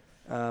beast.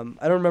 I don't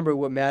remember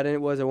what Madden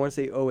it was. I want to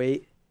say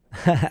 08.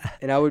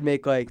 And I would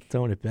make like.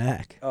 Throwing it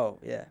back. Oh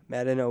yeah,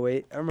 Madden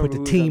 08. I remember. Put the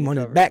who was team the on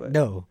his cover, back, but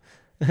though.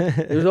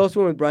 There was also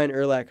one with Brian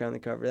Urlacher on the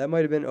cover. That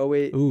might have been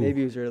 08. Ooh.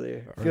 Maybe it was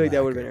earlier. I feel like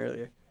that would have been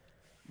earlier.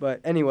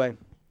 But anyway,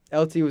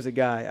 LT was a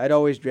guy. I'd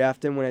always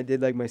draft him when I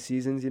did like my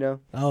seasons. You know.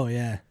 Oh,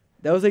 yeah.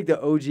 That was like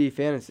the OG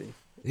fantasy.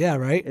 Yeah,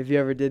 right? If you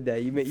ever did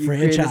that, you created a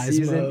Franchise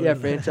season. mode. Yeah,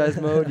 franchise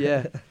mode.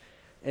 Yeah.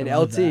 And I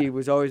love LT that.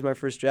 was always my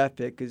first draft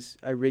pick because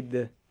I rigged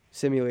the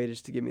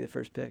simulators to give me the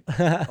first pick.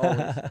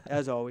 Always,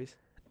 as always.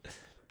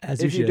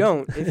 As If you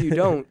should.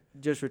 don't,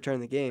 just return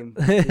the game.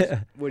 'Cause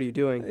what are you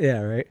doing?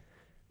 Yeah, right?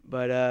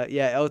 But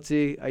yeah,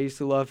 LT, I used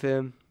to love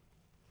him.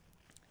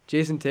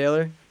 Jason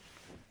Taylor,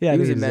 Yeah, He I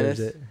was think a deserves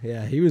menace. it.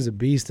 Yeah, he was a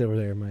beast over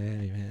there in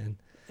Miami, man.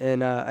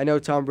 and I know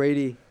Tom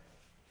Brady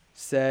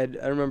said,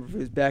 I don't remember if it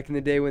was back in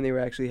the day when they were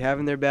actually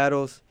having their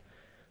battles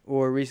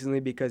or recently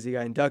because he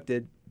got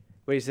inducted,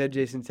 but he said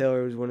Jason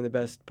Taylor was one of the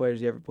best players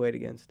he ever played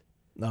against.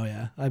 Oh,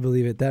 yeah. I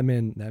believe it. That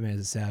man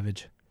is a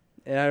savage.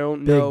 And I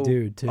don't Big know,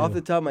 dude, too. off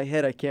the top of my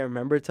head, I can't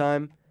remember a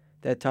time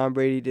that Tom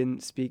Brady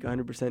didn't speak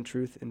 100%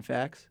 truth and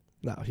facts.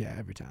 No, yeah,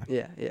 every time.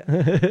 Yeah,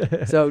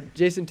 yeah. So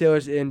Jason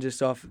Taylor's in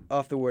just off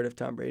the word of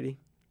Tom Brady.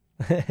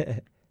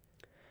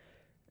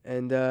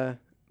 And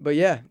but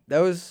yeah, that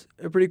was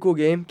a pretty cool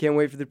game. Can't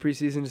wait for the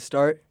preseason to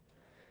start.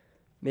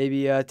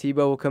 Maybe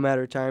Tebow will come out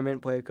of retirement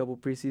and play a couple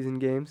preseason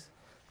games.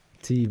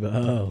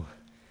 Tebow.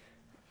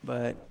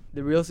 But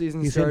the real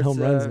season He's starts.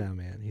 hitting home runs now,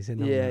 man. He's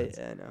hitting home runs.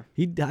 Yeah, I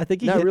know. I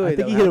think he Not hit, really I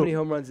think though. he How hit many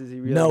home runs is he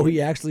really? No, hit?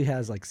 he actually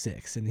has like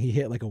 6, and he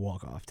hit like a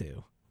walk-off,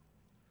 too.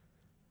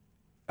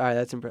 All right,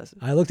 that's impressive.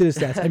 I looked at his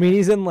stats. I mean,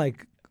 he's in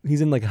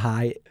like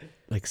high,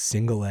 like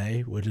single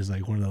A, which is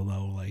like one of the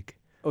low, like.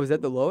 Oh, is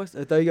that the lowest?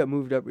 I thought he got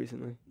moved up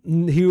recently.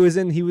 He was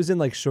in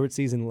like short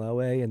season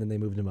low A, and then they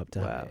moved him up to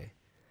Wow. high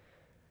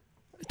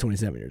A.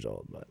 27 years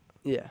old, but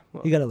Yeah,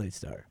 well, he got a late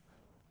start.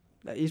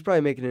 he's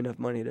probably making enough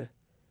money to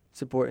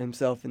support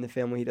himself and the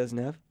family he doesn't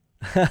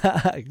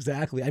have.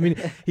 Exactly. I mean,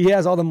 he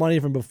has all the money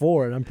from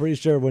before, and I'm pretty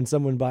sure when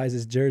someone buys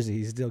his jersey,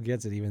 he still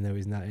gets it, even though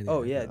he's not in the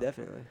Oh yeah, NFL.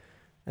 definitely.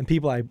 And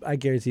people, I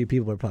guarantee you,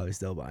 people are probably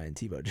still buying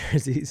Tebow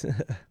jerseys.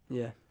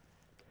 Yeah.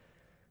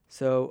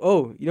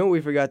 So, you know what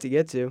we forgot to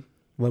get to?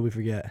 What we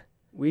forget?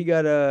 We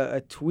got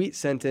a tweet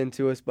sent in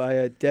to us by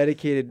a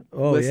dedicated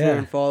Oh, listener yeah.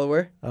 and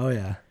follower, Oh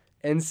yeah.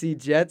 NC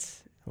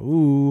Jets,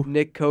 Ooh.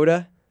 Nick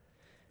Coda.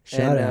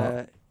 Shout and,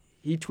 out.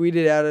 He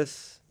tweeted at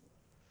us.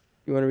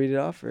 You want to read it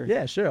off? Or?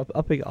 Yeah, sure. I'll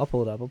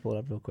pull it up. I'll pull it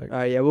up real quick. All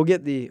right, yeah, we'll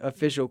get the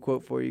official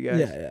quote for you guys.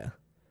 Yeah.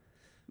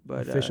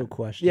 But, Official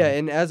question. Yeah,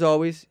 and as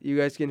always, you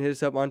guys can hit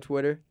us up on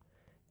Twitter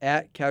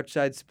at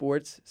CouchSide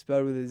Sports,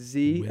 spelled with a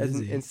Z. With a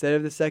Z. Instead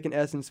of the second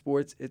S in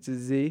sports, it's a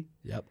Z.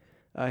 Yep.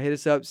 Hit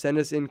us up. Send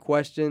us in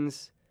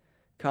questions,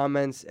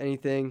 comments,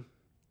 anything.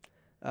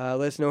 Let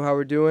us know how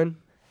we're doing.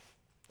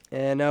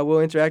 And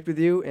we'll interact with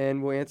you,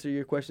 and we'll answer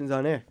your questions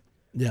on air,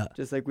 Yeah.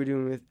 just like we're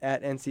doing with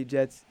at NC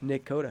Jets,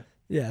 Nick Coda.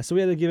 Yeah. So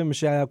we had to give him a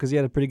shout out because he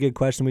had a pretty good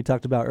question we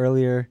talked about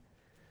earlier.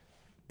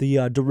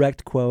 The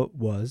direct quote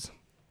was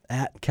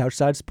at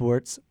CouchSide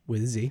Sports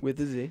with a Z. With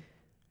a Z.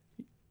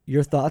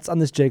 Your thoughts on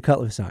this Jay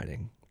Cutler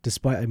signing,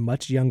 despite a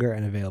much younger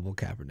and available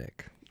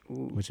Kaepernick,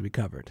 Ooh. which we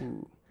covered.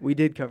 Ooh. We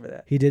did cover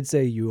that. He did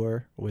say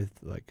 "you're" with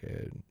like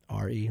an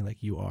R-E,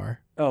 like you are.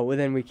 Oh, well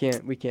then we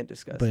can't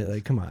discuss But this.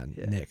 like, come on,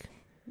 Yeah. Nick.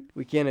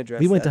 We can't address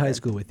We went that to high then.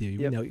 school with you.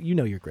 Yep. You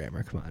know your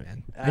grammar. Come on,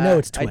 man. I know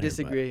it's Twitter. I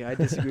disagree. I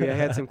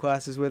had some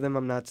classes with him.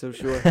 I'm not so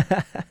sure.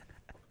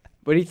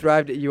 But he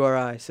thrived at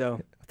URI,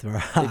 so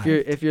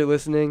if you're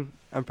listening,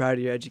 I'm proud of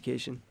your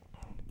education.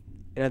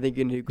 And I think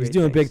you're gonna do great. He's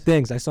doing things. big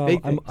things. I saw.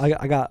 Big I'm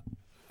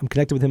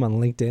connected with him on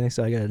LinkedIn,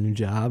 so I got a new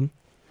job.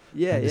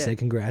 Yeah, I have to say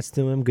congrats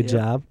to him. Good Yeah.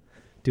 job,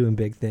 doing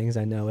big things.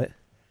 I know it.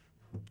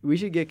 We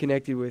should get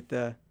connected with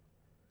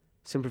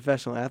some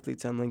professional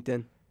athletes on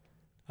LinkedIn.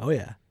 Oh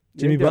yeah,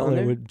 You Jimmy think they're on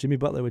Butler. there? Jimmy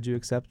Butler, would you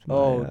accept?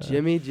 Oh, my,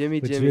 Jimmy.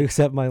 Would you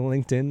accept my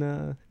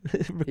LinkedIn He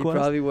request?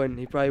 probably wouldn't.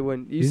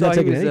 You He's saw not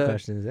he taking was any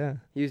questions. Yeah.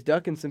 he was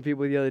ducking some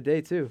people the other day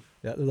too.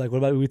 Yeah. Like,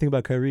 what do you think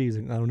about Kyrie? He's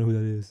like, I don't know who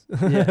that is.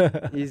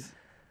 Yeah,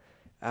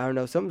 I don't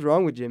know. Something's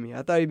wrong with Jimmy.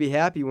 I thought he'd be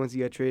happy once he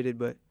got traded,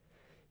 but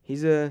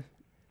he's a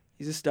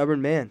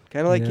stubborn man,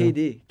 kind of like Yeah.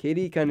 KD.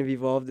 KD kind of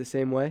evolved the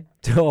same way.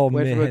 Oh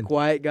Went from a man.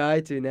 quiet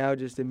guy to now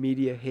just a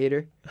media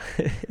hater.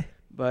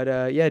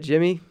 But yeah,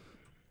 Jimmy,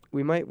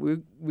 we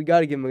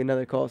got to give him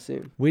another call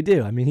soon. We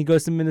do. I mean, he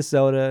goes to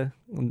Minnesota.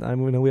 I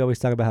mean, we always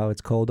talk about how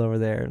it's cold over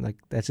there. Like,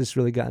 that's just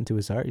really gotten to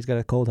his heart. He's got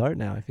a cold heart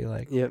now, I feel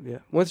like.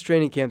 Yep. Once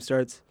training camp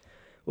starts,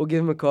 we'll give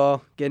him a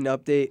call, get an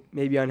update,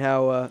 maybe on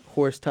how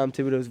hoarse Tom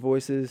Thibodeau's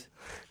voice is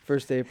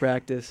first day of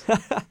practice.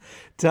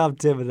 Tom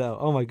Thibodeau.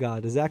 Oh, my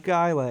God. Does that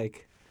guy,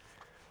 like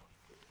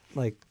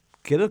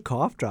get a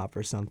cough drop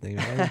or something,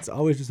 man? It's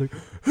always just like,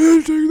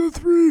 hey, take the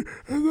 3, and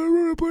then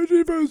we're going to play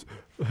defense.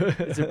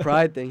 It's a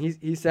pride thing.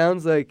 He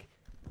sounds like,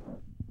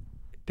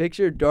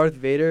 picture Darth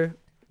Vader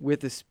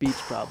with a speech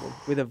problem,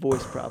 with a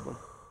voice problem.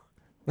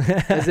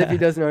 As if he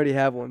doesn't already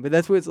have one. But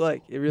that's what it's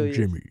like. It really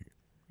Jimmy, is.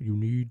 You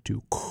need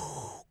to.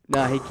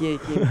 Nah, he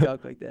can't even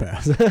talk like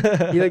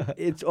that.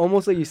 It's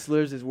almost like he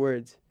slurs his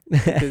words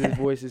because his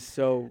voice is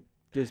so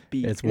just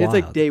beat. It's wild. It's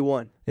like day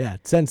one. Yeah,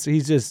 since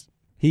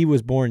he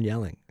was born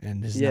yelling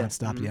and has not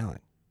stopped yelling.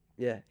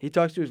 Yeah, he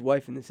talks to his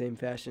wife in the same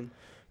fashion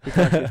he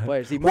talks to his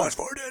players. He must. What's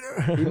for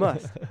dinner?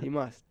 He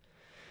must.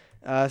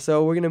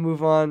 So we're going to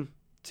move on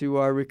to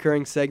our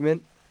recurring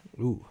segment.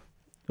 Ooh.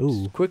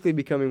 It's quickly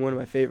becoming one of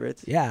my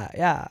favorites.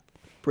 Yeah.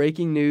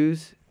 Breaking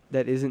news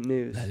that isn't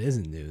news. That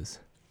isn't news.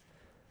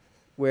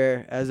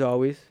 Where, as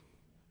always,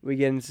 we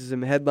get into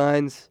some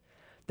headlines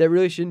that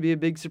really shouldn't be a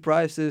big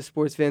surprise to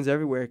sports fans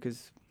everywhere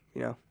because,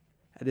 at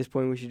this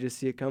point we should just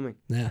see it coming.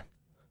 Yeah.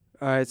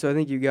 All right, so I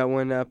think you got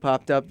one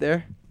popped up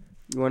there.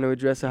 You want to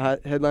address a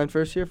hot headline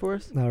first here for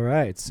us? All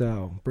right,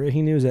 so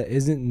breaking news that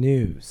isn't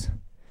news.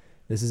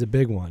 This is a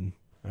big one.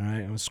 All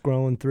right, I'm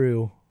scrolling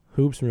through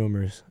Hoops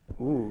Rumors.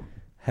 Ooh.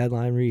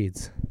 Headline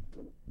reads,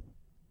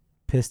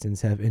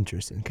 Pistons have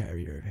interest in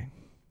Kyrie Irving.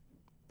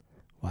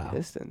 Wow.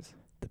 Pistons.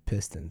 The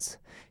Pistons.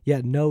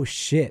 Yeah, no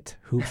shit,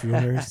 Hoops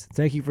Rumors.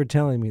 Thank you for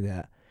telling me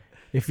that.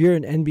 If you're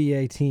an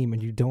NBA team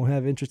and you don't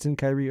have interest in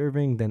Kyrie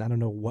Irving, then I don't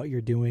know what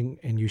you're doing,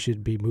 and you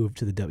should be moved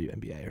to the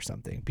WNBA or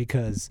something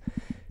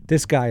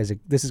this guy is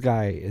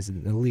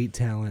an elite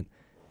talent.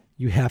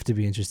 You have to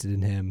be interested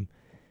in him.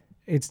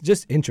 It's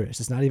just interest.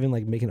 It's not even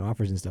like making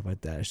offers and stuff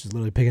like that. It's just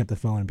literally picking up the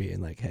phone and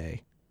being like,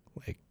 hey,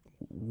 like,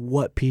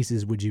 what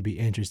pieces would you be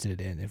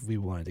interested in if we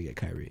wanted to get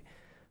Kyrie?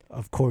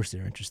 Of course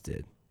they're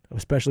interested,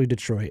 especially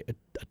Detroit,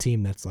 a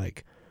team that's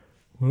like,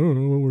 I don't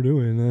know what we're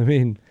doing. I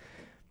mean,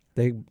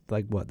 they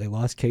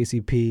lost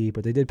KCP,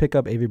 but they did pick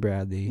up Avery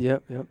Bradley.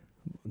 Yep.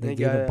 They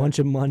gave a bunch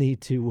of money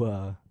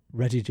to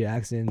Reggie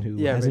Jackson,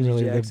 who hasn't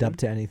really lived up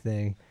to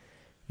anything.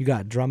 You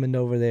got Drummond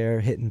over there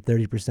hitting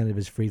 30% of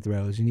his free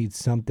throws. You need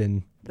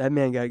something. That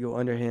man got to go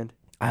underhand.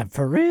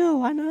 For real,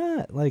 why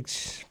not? Like,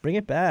 bring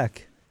it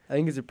back. I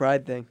think it's a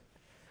pride thing.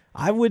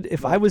 I would,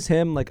 if I was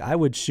him, like, I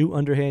would shoot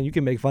underhand. You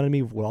can make fun of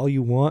me all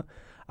you want.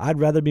 I'd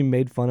rather be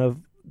made fun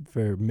of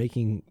for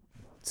making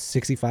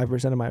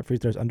 65% of my free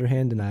throws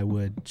underhand than I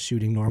would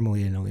shooting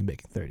normally and only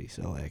making 30.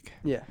 So, like,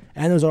 yeah.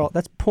 And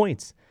that's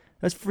points.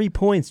 That's free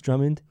points,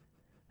 Drummond.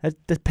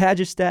 That's pad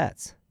your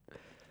stats.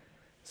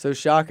 So,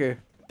 shocker,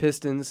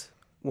 Pistons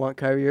want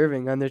Kyrie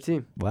Irving on their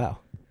team. Wow.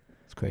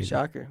 It's crazy.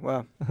 Shocker.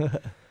 Wow.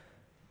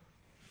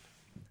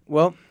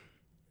 Well,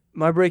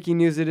 my breaking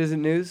news that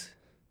isn't news.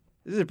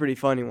 This is a pretty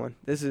funny one.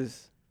 This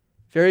is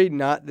very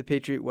not the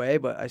Patriot way,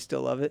 but I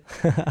still love it.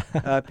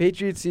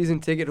 Patriots season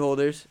ticket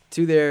holders,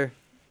 to their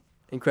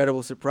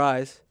incredible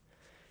surprise,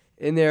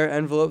 in their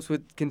envelopes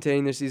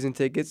containing their season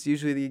tickets,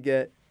 usually they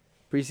get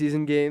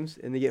preseason games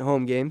and they get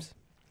home games.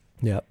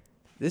 Yep.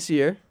 This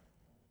year,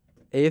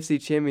 AFC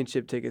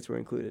Championship tickets were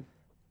included.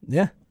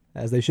 Yeah,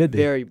 as they should be.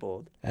 Very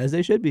bold. As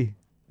they should be.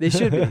 They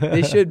should be.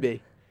 They should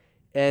be.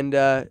 And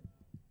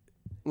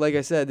like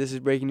I said, this is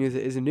breaking news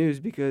that isn't news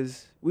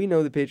because we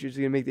know the Patriots are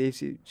going to make the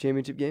AFC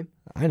Championship game.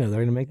 I know they're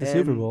going to make the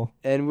Super Bowl.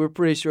 And we're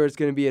pretty sure it's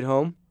going to be at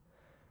home.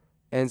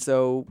 And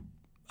so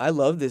I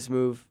love this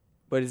move,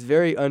 but it's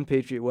very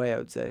un-Patriot way, I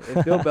would say.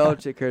 If Bill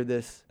Belichick heard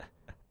this,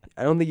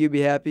 I don't think he'd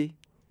be happy.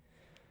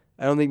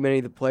 I don't think many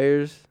of the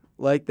players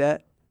like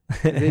that.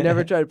 They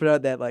never try to put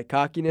out that like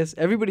cockiness.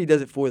 Everybody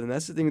does it for them.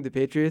 That's the thing with the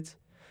Patriots.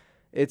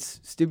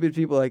 It's stupid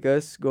people like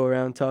us go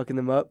around talking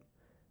them up,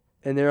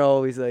 and they're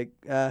always like,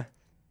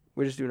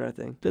 we're just doing our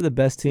thing. They're the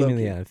best team in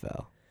the Low-key.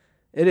 NFL.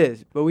 It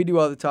is, but we do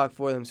all the talk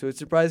for them. So it's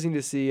surprising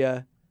to see,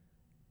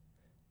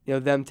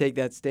 them take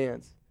that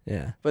stance.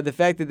 Yeah. But the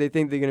fact that they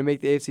think they're going to make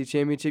the AFC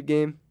Championship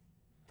game,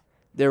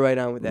 they're right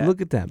on with that.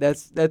 Look at them.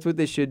 That's what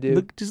they should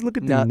do. Just look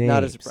at the names.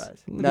 Not a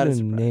surprise. Look not at a the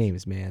surprise.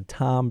 names, man.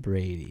 Tom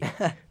Brady,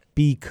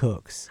 B.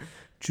 Cooks,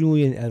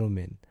 Julian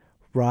Edelman,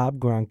 Rob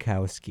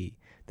Gronkowski.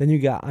 Then you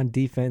got on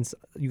defense,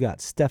 you got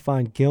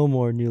Stephon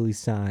Gilmore newly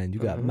signed. You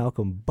got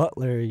Malcolm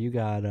Butler. You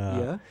got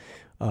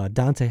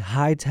Dante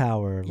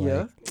Hightower.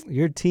 Like,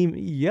 your team,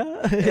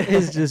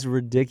 is just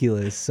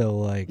ridiculous. So,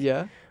 like,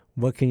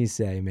 what can you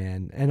say,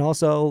 man? And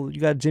also,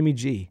 you got Jimmy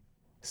G.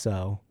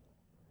 So,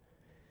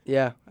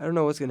 yeah, I don't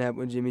know what's gonna happen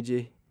with Jimmy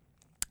G.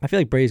 I feel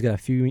like Brady's got a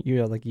few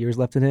years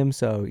left in him,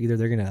 so either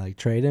they're gonna like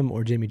trade him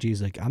or Jimmy G's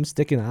like, I'm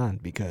sticking on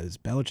because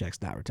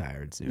Belichick's not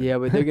retired soon. Yeah,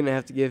 but they're gonna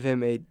have to give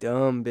him a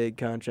dumb big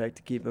contract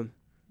to keep him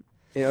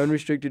in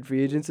unrestricted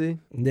free agency.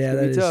 Yeah,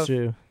 that is tough.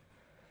 true.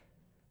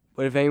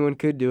 But if anyone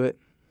could do it,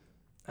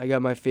 I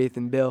got my faith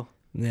in Bill.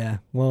 Yeah.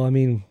 Well, I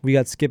mean, we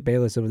got Skip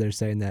Bayless over there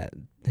saying that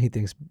he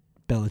thinks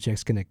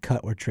Belichick's going to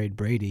cut or trade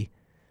Brady,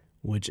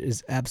 which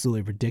is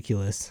absolutely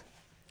ridiculous.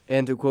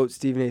 And to quote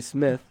Stephen A.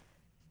 Smith,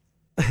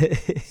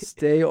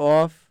 stay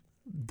off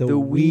the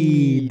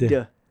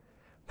weed.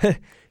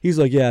 He's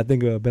like, yeah, I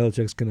think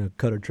Belichick's going to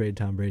cut or trade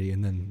Tom Brady,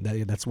 and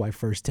then that's why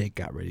First Take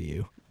got rid of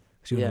you.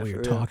 So you don't know what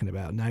you're talking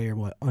about. Now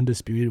you're,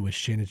 undisputed with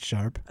Shannon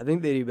Sharp? I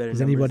think they do better.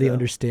 Does anybody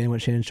understand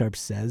what Shannon Sharp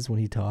says when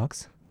he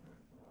talks?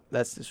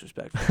 That's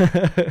disrespectful.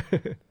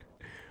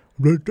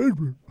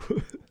 LeBron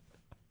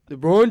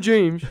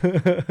James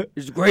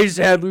is the greatest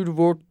athlete of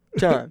all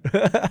time.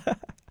 But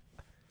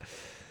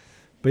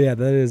yeah,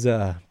 that is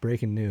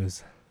breaking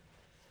news.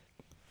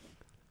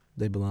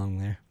 They belong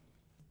there.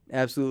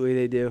 Absolutely,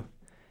 they do.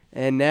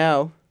 And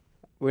now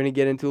we're going to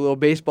get into a little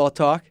baseball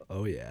talk.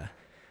 Oh, yeah.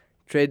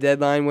 Trade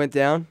deadline went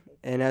down.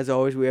 And as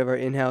always, we have our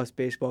in-house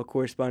baseball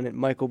correspondent,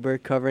 Michael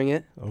Burke, covering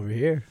it. Over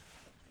here.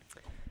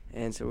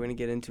 And so we're going to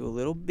get into a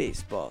little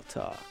baseball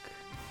talk.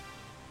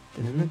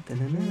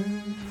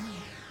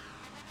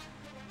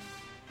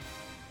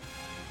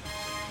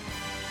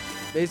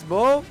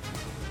 Baseball.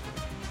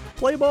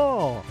 Play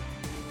ball.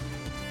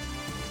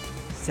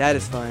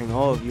 Satisfying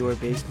all of your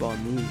baseball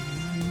needs.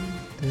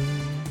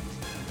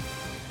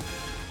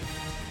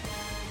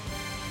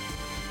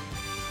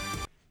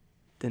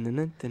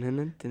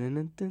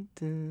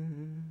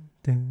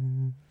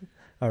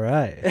 All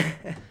right.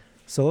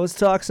 So let's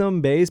talk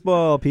some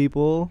baseball,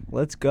 people.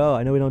 Let's go.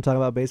 I know we don't talk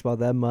about baseball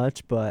that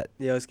much, but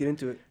yeah, let's get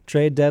into it.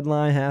 Trade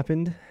deadline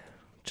happened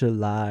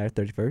July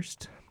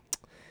 31st.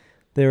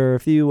 There were a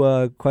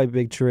few quite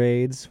big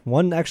trades.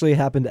 One actually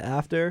happened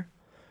after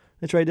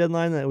the trade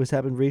deadline that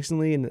happened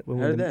recently. And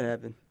how did that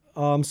happen?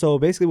 So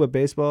basically what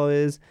baseball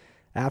is,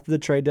 after the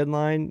trade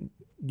deadline,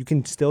 you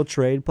can still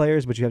trade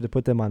players, but you have to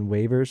put them on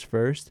waivers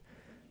first.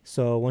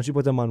 So once you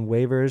put them on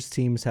waivers,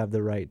 teams have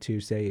the right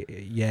to say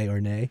yay or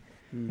nay.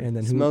 And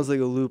then smells like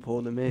a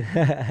loophole to me.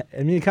 I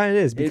mean, it kind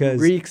of is because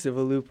it reeks of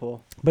a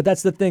loophole. But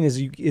that's the thing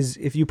is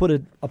if you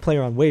put a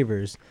player on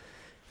waivers,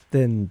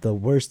 then the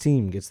worst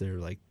team gets their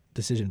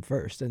decision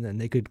first, and then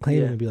they could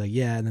claim it and be like,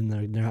 yeah, and then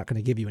they're not going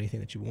to give you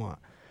anything that you want.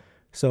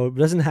 So it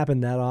doesn't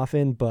happen that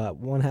often, but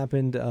one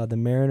happened. The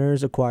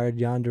Mariners acquired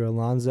Yonder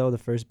Alonso, the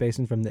first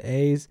baseman from the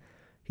A's.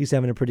 He's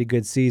having a pretty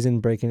good season,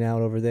 breaking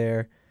out over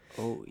there.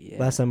 Oh, yeah.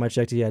 Last time I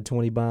checked, he had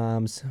 20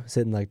 bombs,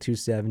 sitting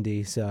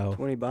 270. So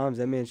 20 bombs,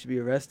 that man should be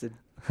arrested.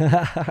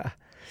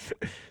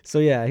 So,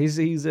 yeah,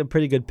 he's a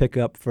pretty good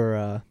pickup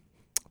for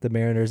the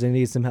Mariners. They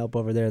need some help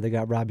over there. They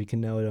got Robbie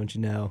Cano, don't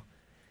you know?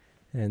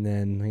 And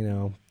then,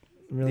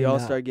 really the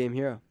All-Star Game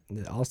hero.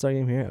 The All-Star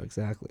Game hero,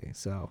 exactly.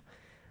 So,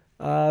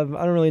 I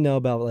don't really know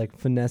about,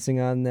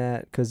 finessing on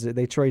that because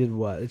they traded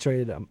what? They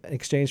traded in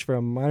exchange for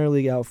a minor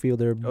league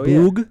outfielder,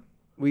 Boog. Yeah.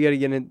 We got to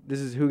get in. This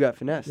is who got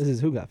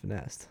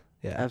finessed.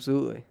 Yeah,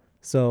 absolutely.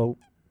 So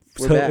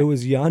it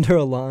was Yonder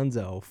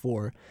Alonso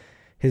for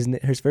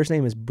his first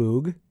name is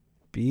Boog,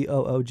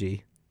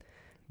 Boog,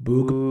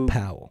 Boog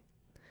Powell.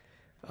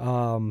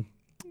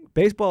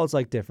 Baseball is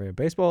different.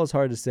 Baseball is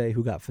hard to say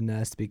who got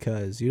finessed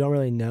because you don't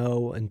really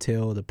know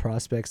until the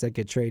prospects that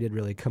get traded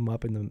really come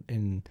up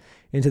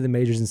into the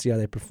majors and see how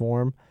they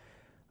perform.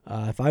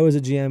 If I was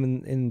a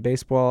GM in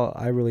baseball,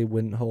 I really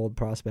wouldn't hold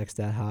prospects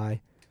that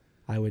high.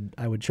 I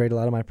would trade a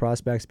lot of my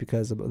prospects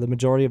because the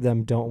majority of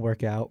them don't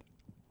work out.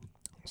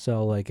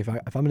 So if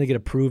I'm going to get a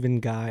proven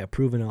guy, a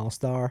proven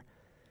all-star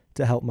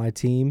to help my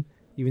team,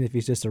 even if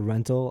he's just a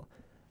rental,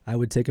 I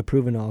would take a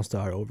proven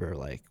all-star over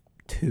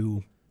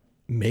 2,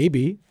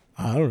 maybe.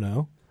 I don't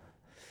know.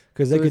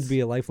 Because they could be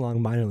a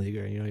lifelong minor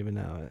leaguer and you don't even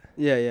know it.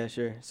 Yeah,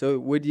 sure. So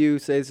would you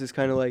say this is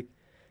kind of like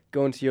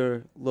going to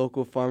your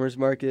local farmer's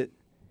market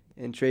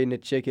and trading a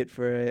chicken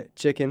for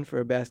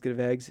a basket of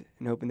eggs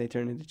and hoping they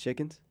turn into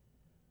chickens?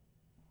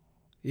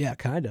 Yeah,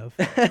 kind of.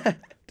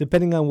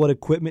 Depending on what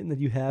equipment that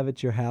you have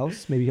at your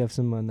house, maybe you have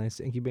some nice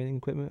incubating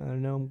equipment. I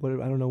don't know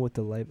what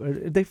the life. Are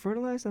they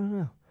fertilized? I don't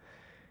know.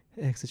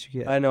 Eggs that you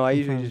get. I know. I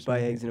usually just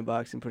buy eggs in a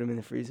box and put them in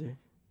the freezer.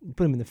 You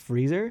put them in the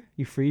freezer?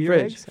 You freeze your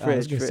eggs? I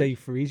was gonna say you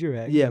freeze your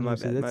eggs. Yeah, my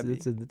bad.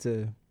 That's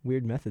a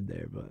weird method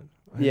there, but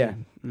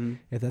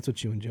if that's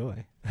what you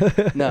enjoy.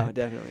 No,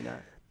 definitely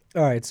not.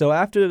 All right. So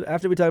after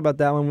we talked about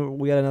that one,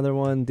 we got another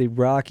one. The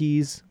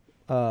Rockies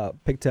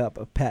picked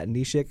up Pat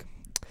Neshek.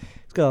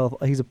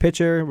 He's a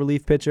pitcher,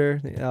 relief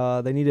pitcher.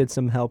 They needed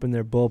some help in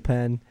their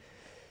bullpen.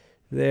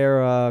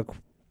 They're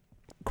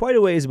quite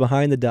a ways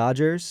behind the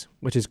Dodgers,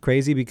 which is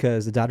crazy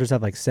because the Dodgers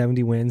have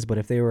 70 wins, but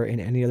if they were in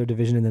any other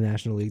division in the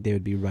National League, they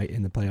would be right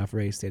in the playoff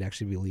race. They'd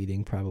actually be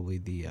leading probably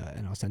the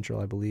NL Central,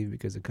 I believe,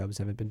 because the Cubs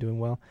haven't been doing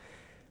well.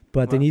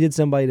 But They needed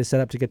somebody to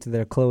set up to get to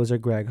their closer,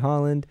 Greg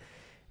Holland.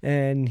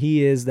 And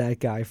he is that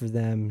guy for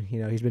them.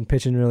 He's been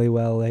pitching really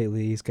well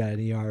lately. He's got an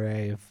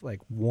ERA of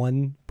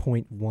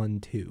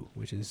 1.12,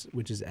 which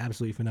is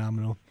absolutely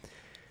phenomenal.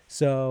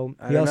 So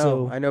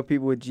I know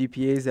people with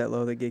GPAs that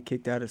low that get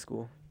kicked out of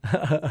school.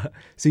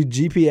 See,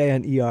 GPA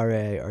and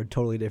ERA are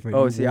totally different.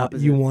 Oh, it's the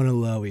opposite. You want a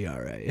low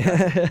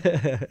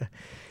ERA.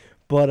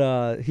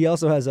 But he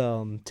also has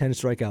 10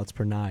 strikeouts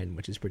per 9,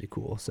 which is pretty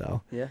cool.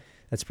 So yeah,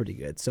 That's pretty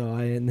good.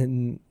 And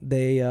then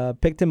they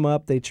picked him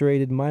up. They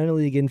traded minor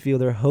league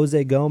infielder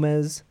Jose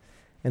Gomez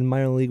and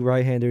minor league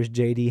right-handers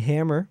J.D.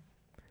 Hammer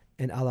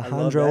and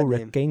Alejandro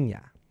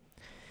Requena.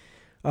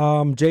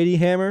 J.D.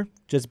 Hammer,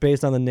 just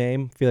based on the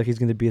name, feel like he's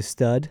going to be a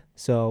stud.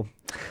 So,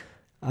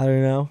 I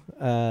don't know.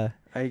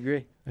 I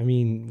agree. I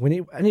mean,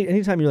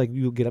 anytime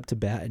you get up to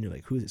bat and you're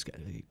like, who's this guy?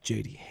 Like,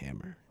 J.D.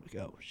 Hammer. Like,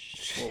 oh,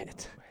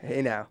 shit. Whoa.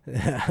 Hey, now.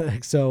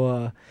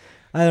 So,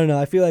 I don't know.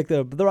 I feel like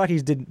the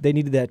Rockies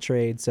needed that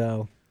trade,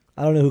 so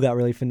I don't know who got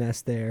really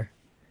finessed there.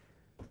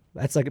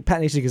 That's like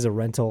Pat Neshek is a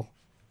rental,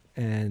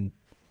 and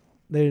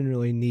they didn't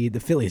really need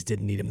the Phillies.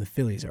 Didn't need him. The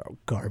Phillies are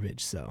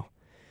garbage, so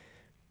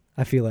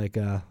I feel like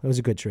it was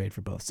a good trade for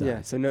both sides.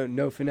 Yeah. So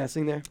no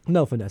finessing there.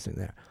 No finessing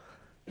there.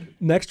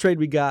 Next trade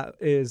we got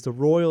is the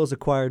Royals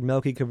acquired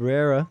Melky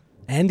Cabrera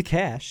and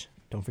cash.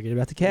 Don't forget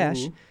about the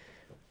cash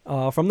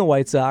from the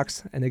White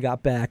Sox, and they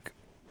got back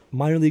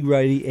minor league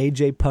righty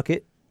A.J.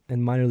 Puckett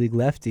and minor league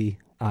lefty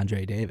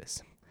Andre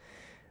Davis.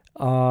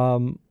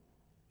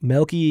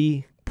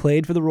 Melky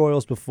played for the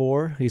Royals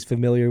before. He's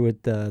familiar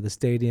with the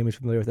stadium. He's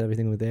familiar with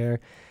everything with there.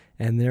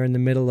 And they're in the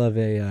middle of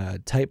a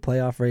tight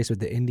playoff race with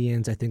the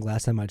Indians. I think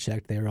last time I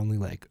checked, they were only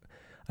like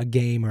a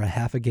game or a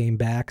half a game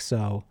back.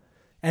 So,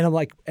 and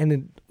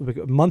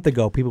a month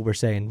ago, people were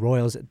saying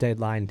Royals at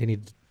deadline, they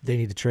need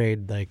to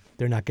trade. Like,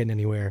 they're not getting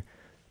anywhere,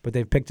 but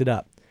they've picked it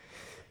up.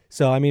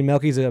 So, I mean,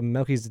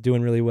 Melky's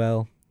doing really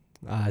well.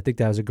 I think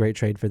that was a great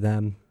trade for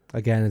them.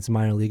 Again, it's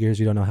minor leaguers.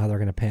 You don't know how they're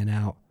going to pan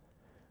out.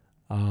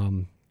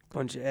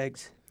 Bunch of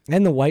eggs.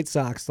 And the White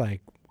Sox, I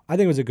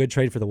think it was a good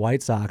trade for the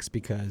White Sox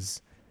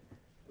because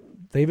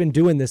they've been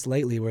doing this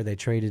lately where they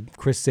traded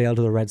Chris Sale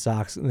to the Red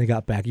Sox and they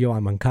got back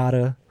Yohan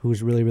Moncada,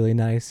 who's really, really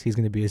nice. He's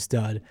going to be a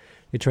stud.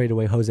 They traded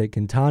away Jose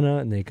Quintana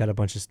and they got a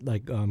bunch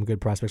of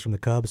good prospects from the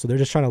Cubs. So they're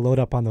just trying to load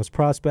up on those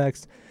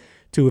prospects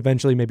to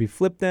eventually maybe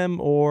flip them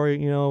or,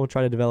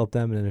 try to develop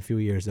them, and in a few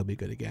years they'll be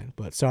good again.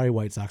 But sorry,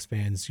 White Sox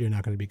fans, you're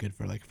not going to be good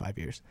for 5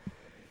 years.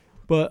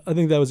 But I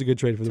think that was a good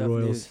trade for the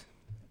Royals. News.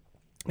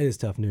 It is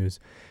tough news.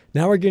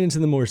 Now we're getting into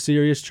the more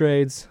serious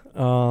trades.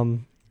 I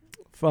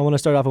want to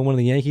start off with one of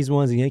the Yankees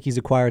ones. The Yankees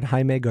acquired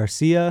Jaime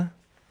Garcia.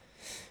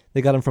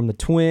 They got him from the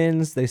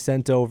Twins. They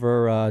sent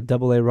over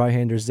Double-A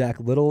right-hander Zach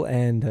Little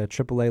and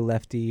Triple-A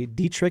lefty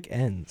Dietrich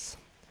Enns.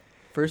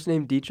 First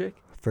name Dietrich?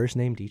 First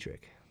name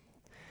Dietrich.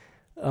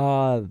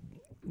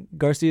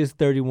 Garcia's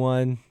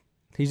 31.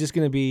 He's just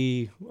going to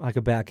be like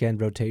a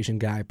back-end rotation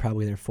guy,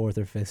 probably their fourth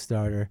or fifth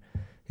starter.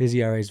 His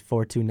ERA is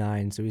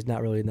 4.29, so he's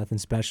not really nothing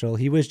special.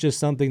 He was just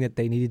something that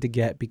they needed to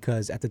get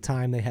because at the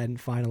time they hadn't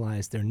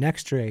finalized their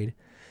next trade,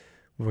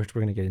 which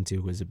we're going to get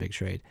into, was a big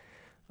trade.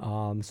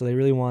 So they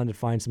really wanted to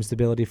find some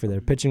stability for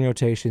their pitching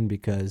rotation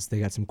because they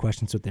got some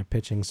questions with their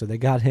pitching. So they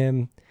got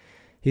him.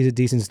 He's a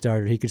decent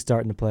starter. He could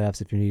start in the playoffs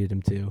if you needed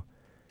him to.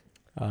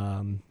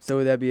 So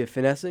would that be a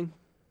finessing?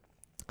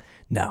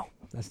 No,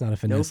 that's not a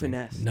finessing.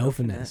 No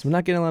finesse. We're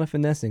not getting a lot of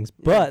finessings.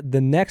 Yeah. But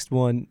the next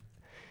one,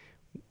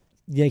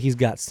 Yankees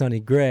got Sonny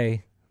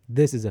Gray.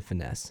 This is a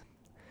finesse.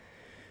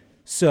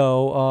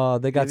 So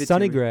they got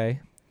Sonny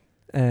Gray,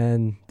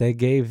 and they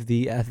gave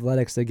the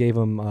Athletics, they gave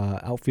him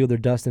outfielder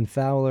Dustin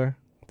Fowler.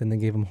 Then they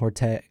gave him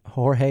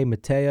Jorge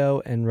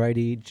Mateo and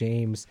righty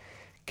James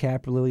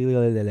Caprilli.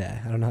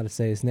 I don't know how to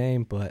say his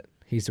name, but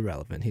he's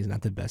irrelevant. He's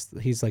not the best.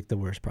 He's like the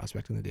worst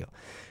prospect in the deal.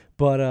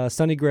 But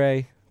Sonny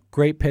Gray,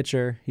 great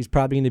pitcher. He's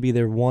probably going to be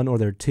their one or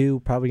their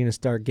two. Probably going to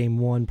start game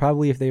one.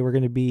 Probably if they were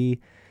going to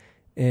be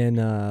in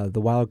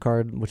the wild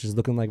card, which is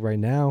looking like right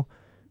now,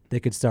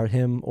 they could start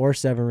him or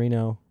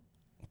Severino.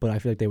 But I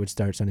feel like they would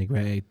start Sonny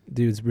Gray.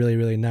 Dude's really,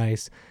 really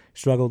nice.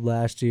 Struggled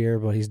last year,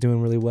 but he's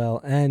doing really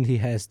well. And he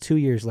has 2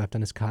 years left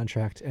on his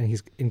contract, and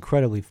he's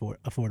incredibly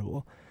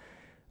affordable.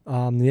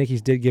 The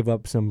Yankees did give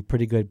up some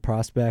pretty good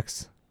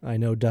prospects. I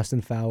know Dustin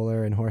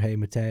Fowler and Jorge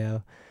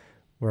Mateo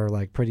were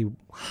pretty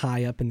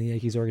high up in the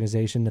Yankees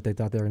organization that they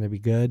thought they were going to be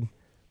good.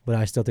 But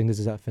I still think this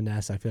is a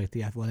finesse. I feel like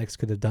the Athletics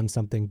could have done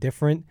something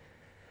different.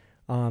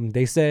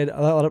 They said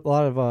a lot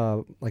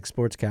of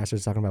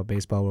sportscasters talking about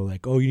baseball were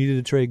like, oh, you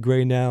needed to trade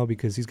Gray now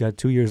because he's got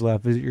 2 years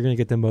left. You're going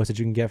to get the most that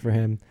you can get for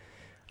him.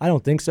 I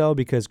don't think so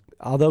because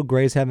although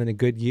Gray's having a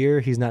good year,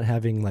 he's not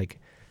having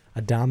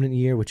a dominant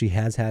year, which he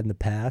has had in the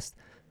past.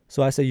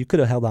 So I say you could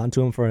have held on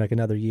to him for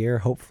another year,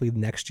 hopefully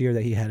next year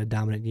that he had a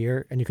dominant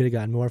year, and you could have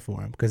gotten more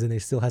for him because then he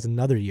still has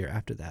another year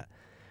after that.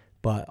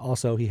 But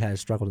also he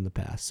has struggled in the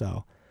past.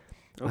 So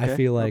I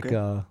feel like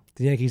the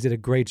Yankees did a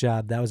great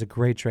job. That was a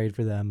great trade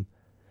for them.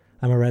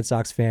 I'm a Red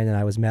Sox fan, and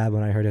I was mad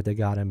when I heard that they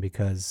got him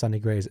because Sonny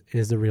Gray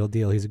is the real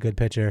deal. He's a good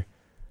pitcher.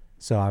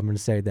 So I'm going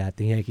to say that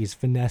the Yankees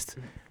finessed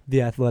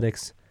the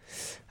Athletics.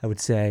 I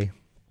would say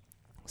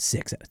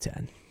 6 out of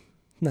 10.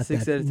 Not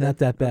 6 out of 10. Not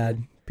that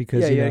bad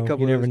because you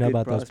never know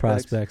about those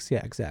prospects.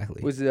 Yeah,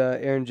 exactly. Was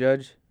Aaron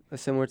Judge a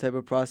similar type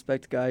of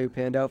prospect guy who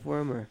panned out for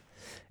him? Or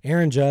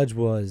Aaron Judge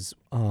was,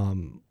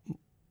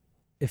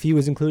 if he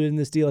was included in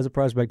this deal as a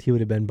prospect, he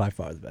would have been by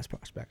far the best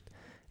prospect.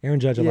 Aaron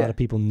Judge, a lot of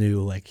people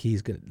knew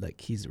he's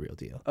the real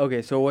deal.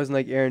 Okay, so it wasn't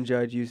like Aaron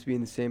Judge used to be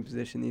in the same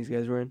position these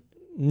guys were in?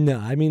 No,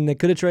 I mean they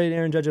could have traded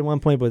Aaron Judge at one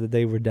point, but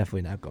they were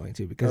definitely not going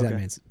to because that Okay.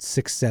 man's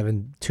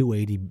 6'7",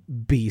 280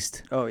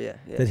 beast Oh yeah,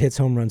 yeah. that hits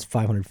home runs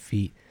 500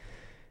 feet.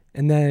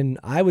 And then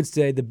I would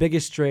say the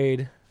biggest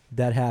trade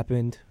that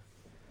happened,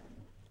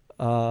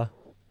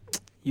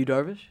 Yu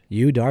Darvish.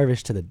 Yu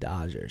Darvish to the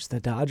Dodgers. The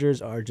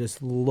Dodgers are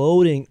just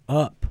loading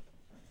up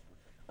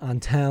on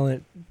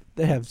talent.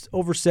 They have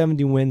over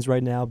 70 wins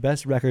right now,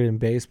 best record in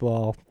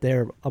baseball.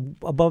 They're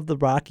above the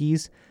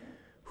Rockies,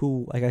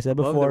 who, like I said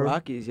Above before, the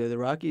Rockies. Yeah, the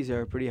Rockies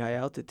are a pretty high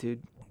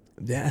altitude.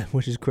 yeah,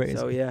 which is crazy.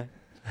 So yeah,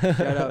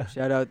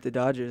 shout out the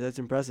Dodgers. That's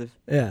impressive.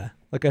 Yeah,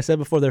 like I said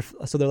before, they're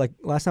like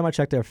last time I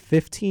checked, they're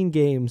 15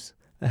 games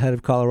ahead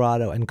of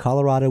Colorado, and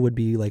Colorado would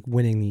be like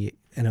winning the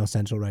NL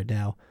Central right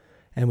now,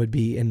 and would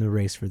be in the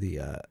race for the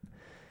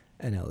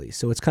NL East.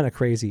 So it's kind of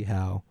crazy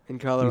how. And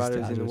Colorado's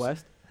in the Dodgers-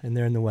 West. And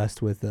they're in the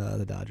West with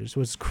the Dodgers. So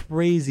it's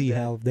crazy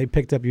Yeah. how they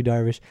picked up Yu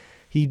Darvish.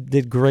 He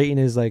did great in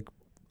his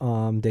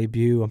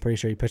debut. I'm pretty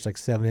sure he pitched like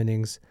 7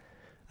 innings.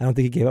 I don't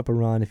think he gave up a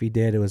run. If he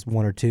did, it was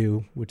 1 or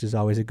 2, which is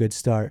always a good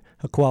start.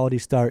 A quality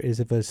start is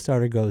if a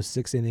starter goes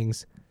 6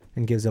 innings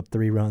and gives up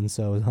 3 runs.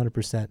 So it was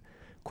 100%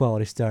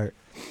 quality start.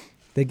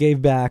 They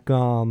gave back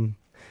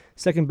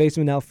second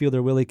baseman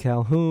outfielder Willie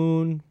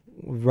Calhoun,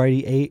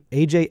 righty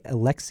AJ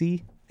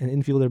Alexi, and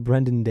infielder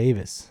Brendan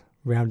Davis,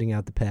 rounding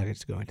out the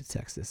package going to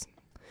Texas.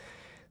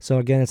 So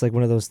again, it's like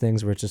one of those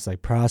things where it's just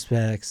like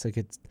prospects. Like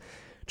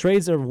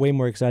trades are way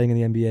more exciting in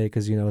the NBA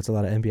because it's a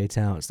lot of NBA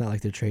talent. It's not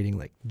like they're trading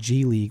like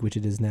G League, which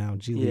it is now,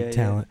 G League Yeah.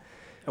 talent.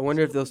 I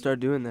wonder if they'll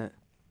start doing that.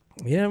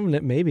 Yeah,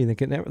 maybe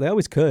they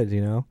always could.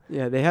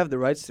 Yeah, they have the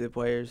rights to the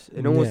players,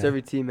 and almost Yeah.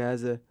 every team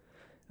has a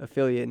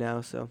affiliate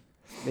now. So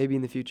maybe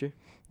in the future.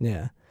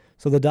 Yeah.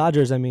 So the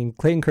Dodgers, I mean,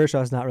 Clayton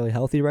Kershaw's not really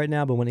healthy right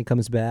now, but when he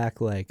comes back,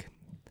 like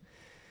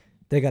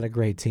they got a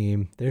great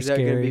team. They're Is that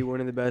going to scary. be one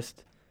of the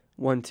best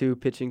 1-2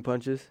 pitching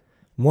punches?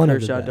 One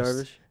Kershaw, of the best.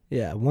 Darvish.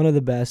 Yeah, one of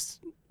the best.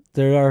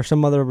 There are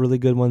some other really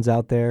good ones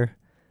out there.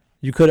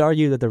 You could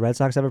argue that the Red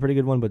Sox have a pretty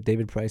good one, but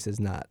David Price has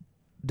not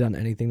done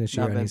anything this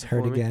year, Not and been he's hurt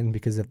performing. again.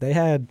 Because if they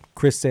had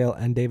Chris Sale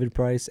and David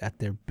Price at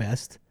their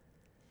best,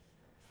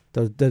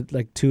 those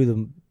like two of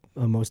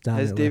the most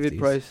dominant Has David lefties.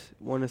 Price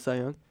won a Cy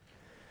Young?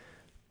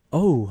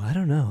 Oh, I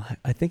don't know.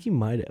 I think he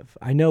might have.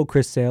 I know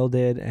Chris Sale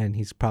did, and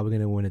he's probably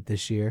going to win it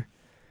this year.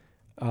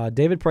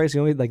 David Price, the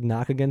only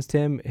knock against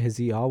him is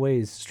he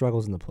always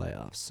struggles in the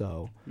playoffs.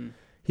 So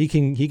he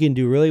can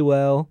do really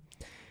well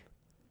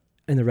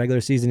in the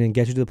regular season and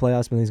get you to the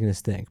playoffs, but then he's going to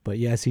stink. But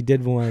yes, he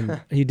did win.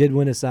 He did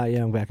win a Cy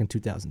Young back in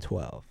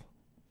 2012.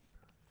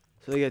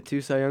 So they got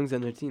 2 Cy Youngs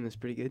on their team. That's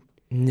pretty good.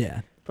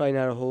 Yeah. Probably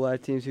not a whole lot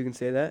of teams who can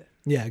say that.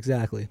 Yeah,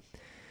 exactly.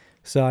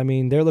 So I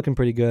mean, they're looking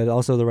pretty good.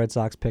 Also, the Red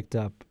Sox picked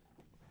up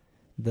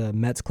the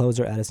Mets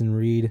closer Addison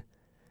Reed.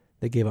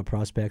 They gave up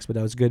prospects, but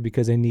that was good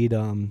because they need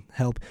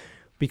help.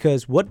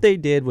 Because what they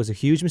did was a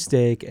huge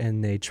mistake,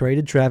 and they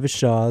traded Travis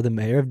Shaw, the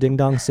mayor of Ding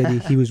Dong City.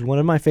 He was one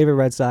of my favorite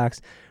Red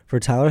Sox, for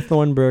Tyler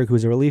Thornburg,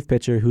 who's a relief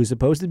pitcher, who's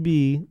supposed to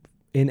be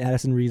in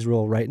Addison Reed's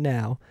role right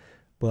now.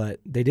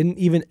 But they didn't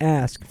even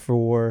ask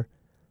for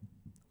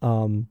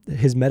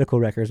his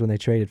medical records when they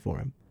traded for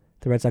him.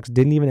 The Red Sox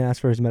didn't even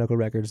ask for his medical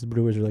records. The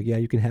Brewers were like, yeah,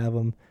 you can have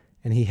them.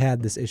 And he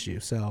had this issue.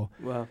 So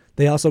Wow.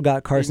 they also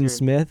got Carson Ignorant.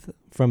 Smith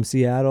from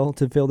Seattle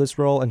to fill this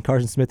role, and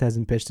Carson Smith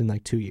hasn't pitched in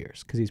like 2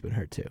 years because he's been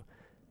hurt too.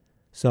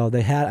 So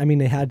they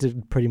had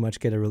to pretty much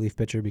get a relief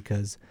pitcher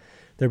because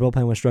their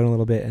bullpen was struggling a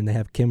little bit, and they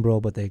have Kimbrel,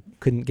 but they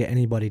couldn't get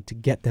anybody to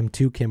get them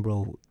to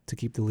Kimbrel to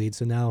keep the lead.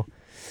 So now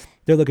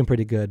they're looking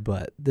pretty good.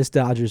 But this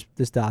Dodgers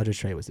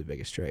trade was the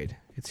biggest trade.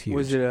 It's huge.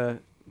 Was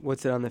it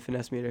what's it on the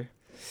finesse meter?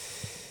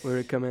 Where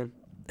did it come in?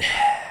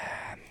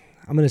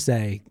 I'm gonna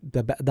say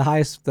the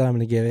highest that I'm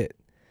gonna give it,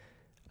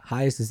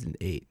 highest is an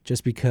 8,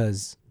 just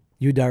because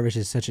Yu Darvish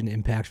is such an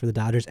impact for the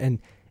Dodgers, and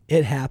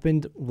it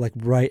happened like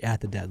right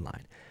at the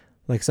deadline.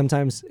 Like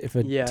sometimes if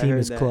a Yeah, I team heard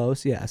is that.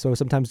 close, so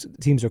sometimes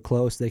teams are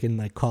close, they can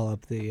like call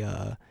up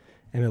the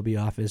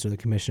MLB office or the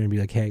commissioner and be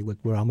like, hey, look,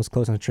 we're almost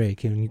close on a trade.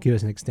 Can you give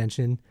us an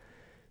extension?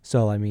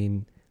 So I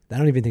mean, I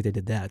don't even think they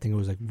did that. I think it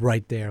was like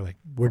right there, like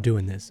we're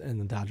doing this, and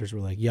the Dodgers were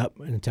like, yep,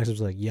 and the Texans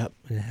was like, yep,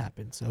 and it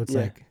happened. So it's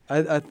like,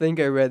 I think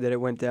I read that it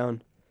went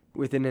down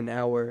within an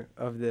hour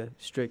of the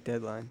strict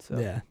deadline. So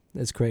yeah,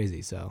 it's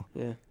crazy. So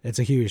yeah. it's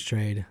a huge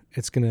trade.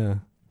 It's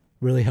gonna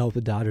really help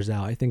the Dodgers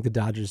out. I think the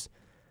Dodgers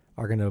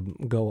are gonna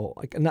go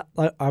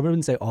I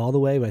wouldn't say all the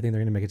way, but I think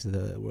they're gonna make it to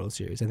the World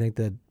Series. I think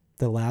that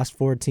the last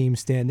 4 teams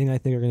standing, I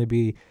think, are gonna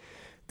be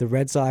the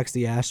Red Sox,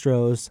 the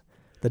Astros,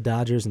 the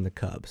Dodgers, and the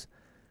Cubs.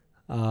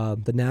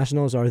 The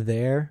Nationals are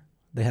there.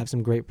 They have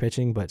some great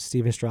pitching, but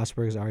Steven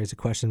Strasburg is always a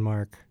question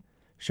mark.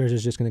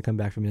 Scherzer's just going to come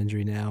back from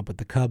injury now, but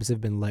the Cubs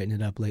have been lighting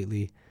it up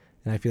lately,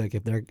 and I feel like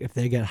if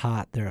they get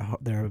hot, they're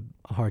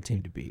a hard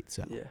team to beat.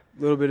 So Yeah.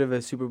 A little bit of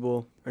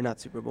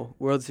a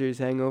World Series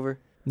hangover.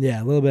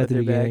 yeah, a little bit But at the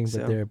they're back, beginning,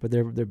 so. but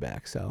they're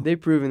back. So They've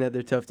proven that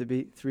they're tough to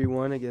beat.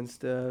 3-1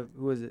 against who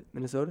was it?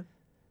 Minnesota?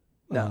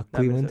 No, not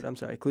Cleveland Minnesota. I'm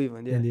sorry,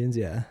 Cleveland. Yeah. Indians,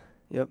 yeah.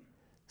 Yep.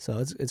 So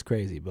it's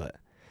crazy, but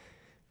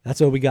that's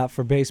what we got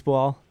for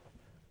baseball.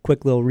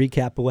 quick little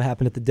recap of what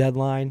happened at the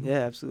deadline. Yeah,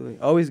 absolutely.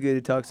 Always good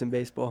to talk some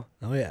baseball.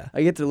 Oh yeah.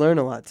 I get to learn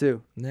a lot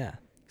too. Yeah.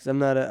 Because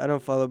I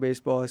don't follow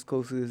baseball as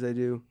closely as I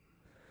do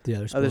The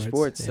other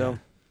sports. Yeah. So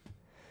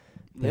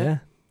Yeah.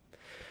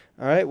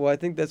 All right. Well, I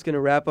think that's going to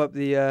wrap up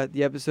the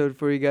episode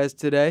for you guys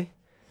today.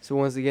 So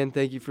once again,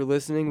 thank you for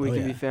listening. We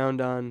can be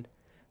found on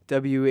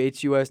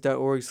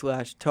whus.org/talk.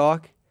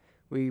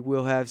 We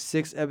will have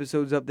 6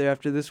 episodes up there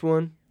after this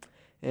one.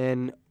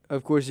 And,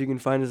 of course, you can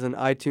find us on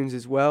iTunes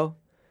as well.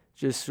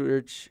 Just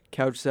search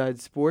CouchSide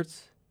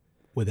Sports.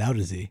 Without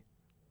a Z.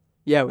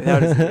 Yeah,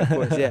 without a Z, of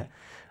course, yeah.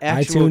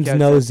 Actual iTunes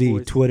no Z,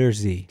 Sports. Twitter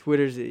Z.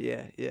 Twitter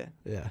Z,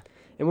 yeah.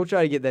 And we'll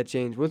try to get that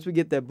changed. Once we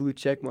get that blue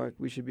check mark,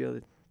 we should be able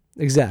to...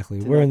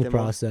 Exactly. We're in the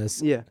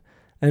process. Yeah.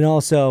 And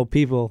also,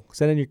 people,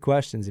 send in your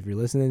questions. If you're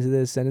listening to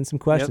this, send in some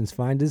questions.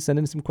 Yep. Send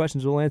in some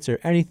questions. We'll answer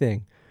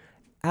anything.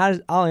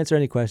 I'll answer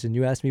any question.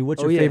 You ask me,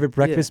 what's your favorite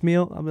breakfast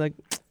meal? I'm like,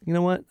 you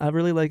know what? I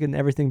really like an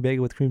everything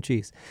bagel with cream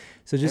cheese.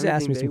 So just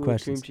ask me some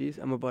questions. With cream cheese?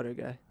 I'm a butter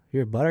guy.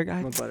 You're a butter guy?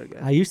 I'm a butter guy.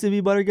 I used to be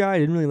a butter guy. I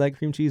didn't really like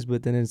cream cheese,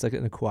 but then it's like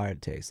an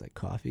acquired taste, like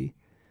coffee.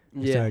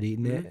 I started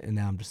eating it, and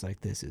now I'm just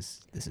like, this is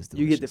delicious.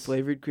 You get the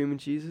flavored cream and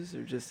cheeses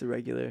or just the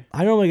regular?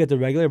 I normally get the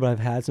regular, but I've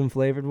had some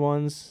flavored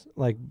ones.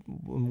 Like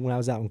when I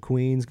was out in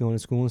Queens going to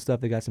school and stuff,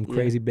 they got some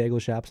crazy bagel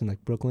shops in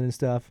like Brooklyn and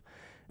stuff.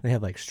 And they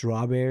have like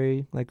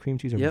strawberry like cream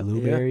cheese or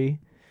blueberry. Yeah.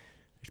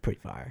 It's pretty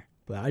fire.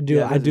 But I do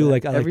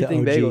like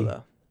everything the OG. Bagel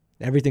though.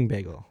 Everything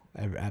bagel,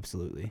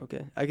 absolutely.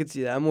 Okay, I could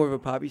see that. I'm more of a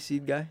poppy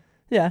seed guy.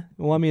 Yeah,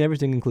 well, I mean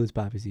everything includes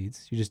poppy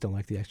seeds. You just don't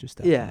like the extra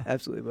stuff. Yeah,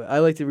 absolutely. But I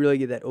like to really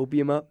get that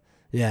opium up.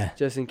 Yeah.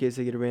 Just in case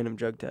I get a random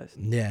drug test.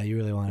 Yeah, you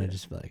really want to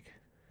just like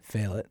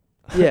fail it.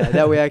 Yeah,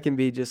 that way I can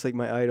be just like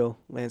my idol,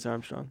 Lance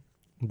Armstrong.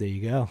 There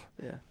you go.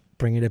 Yeah.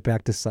 Bringing it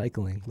back to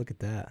cycling. Look at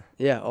that.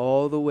 Yeah,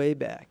 all the way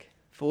back.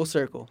 Full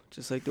circle,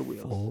 just like the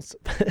wheels.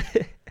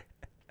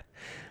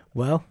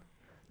 Well,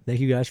 thank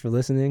you guys for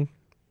listening.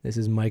 This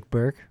is Mike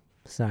Burke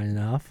signing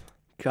off.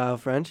 Kyle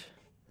French.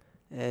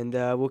 And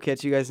we'll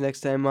catch you guys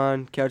next time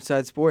on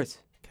CouchSide Sports.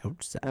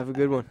 CouchSide. Have a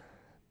good one.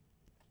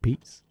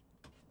 Peace.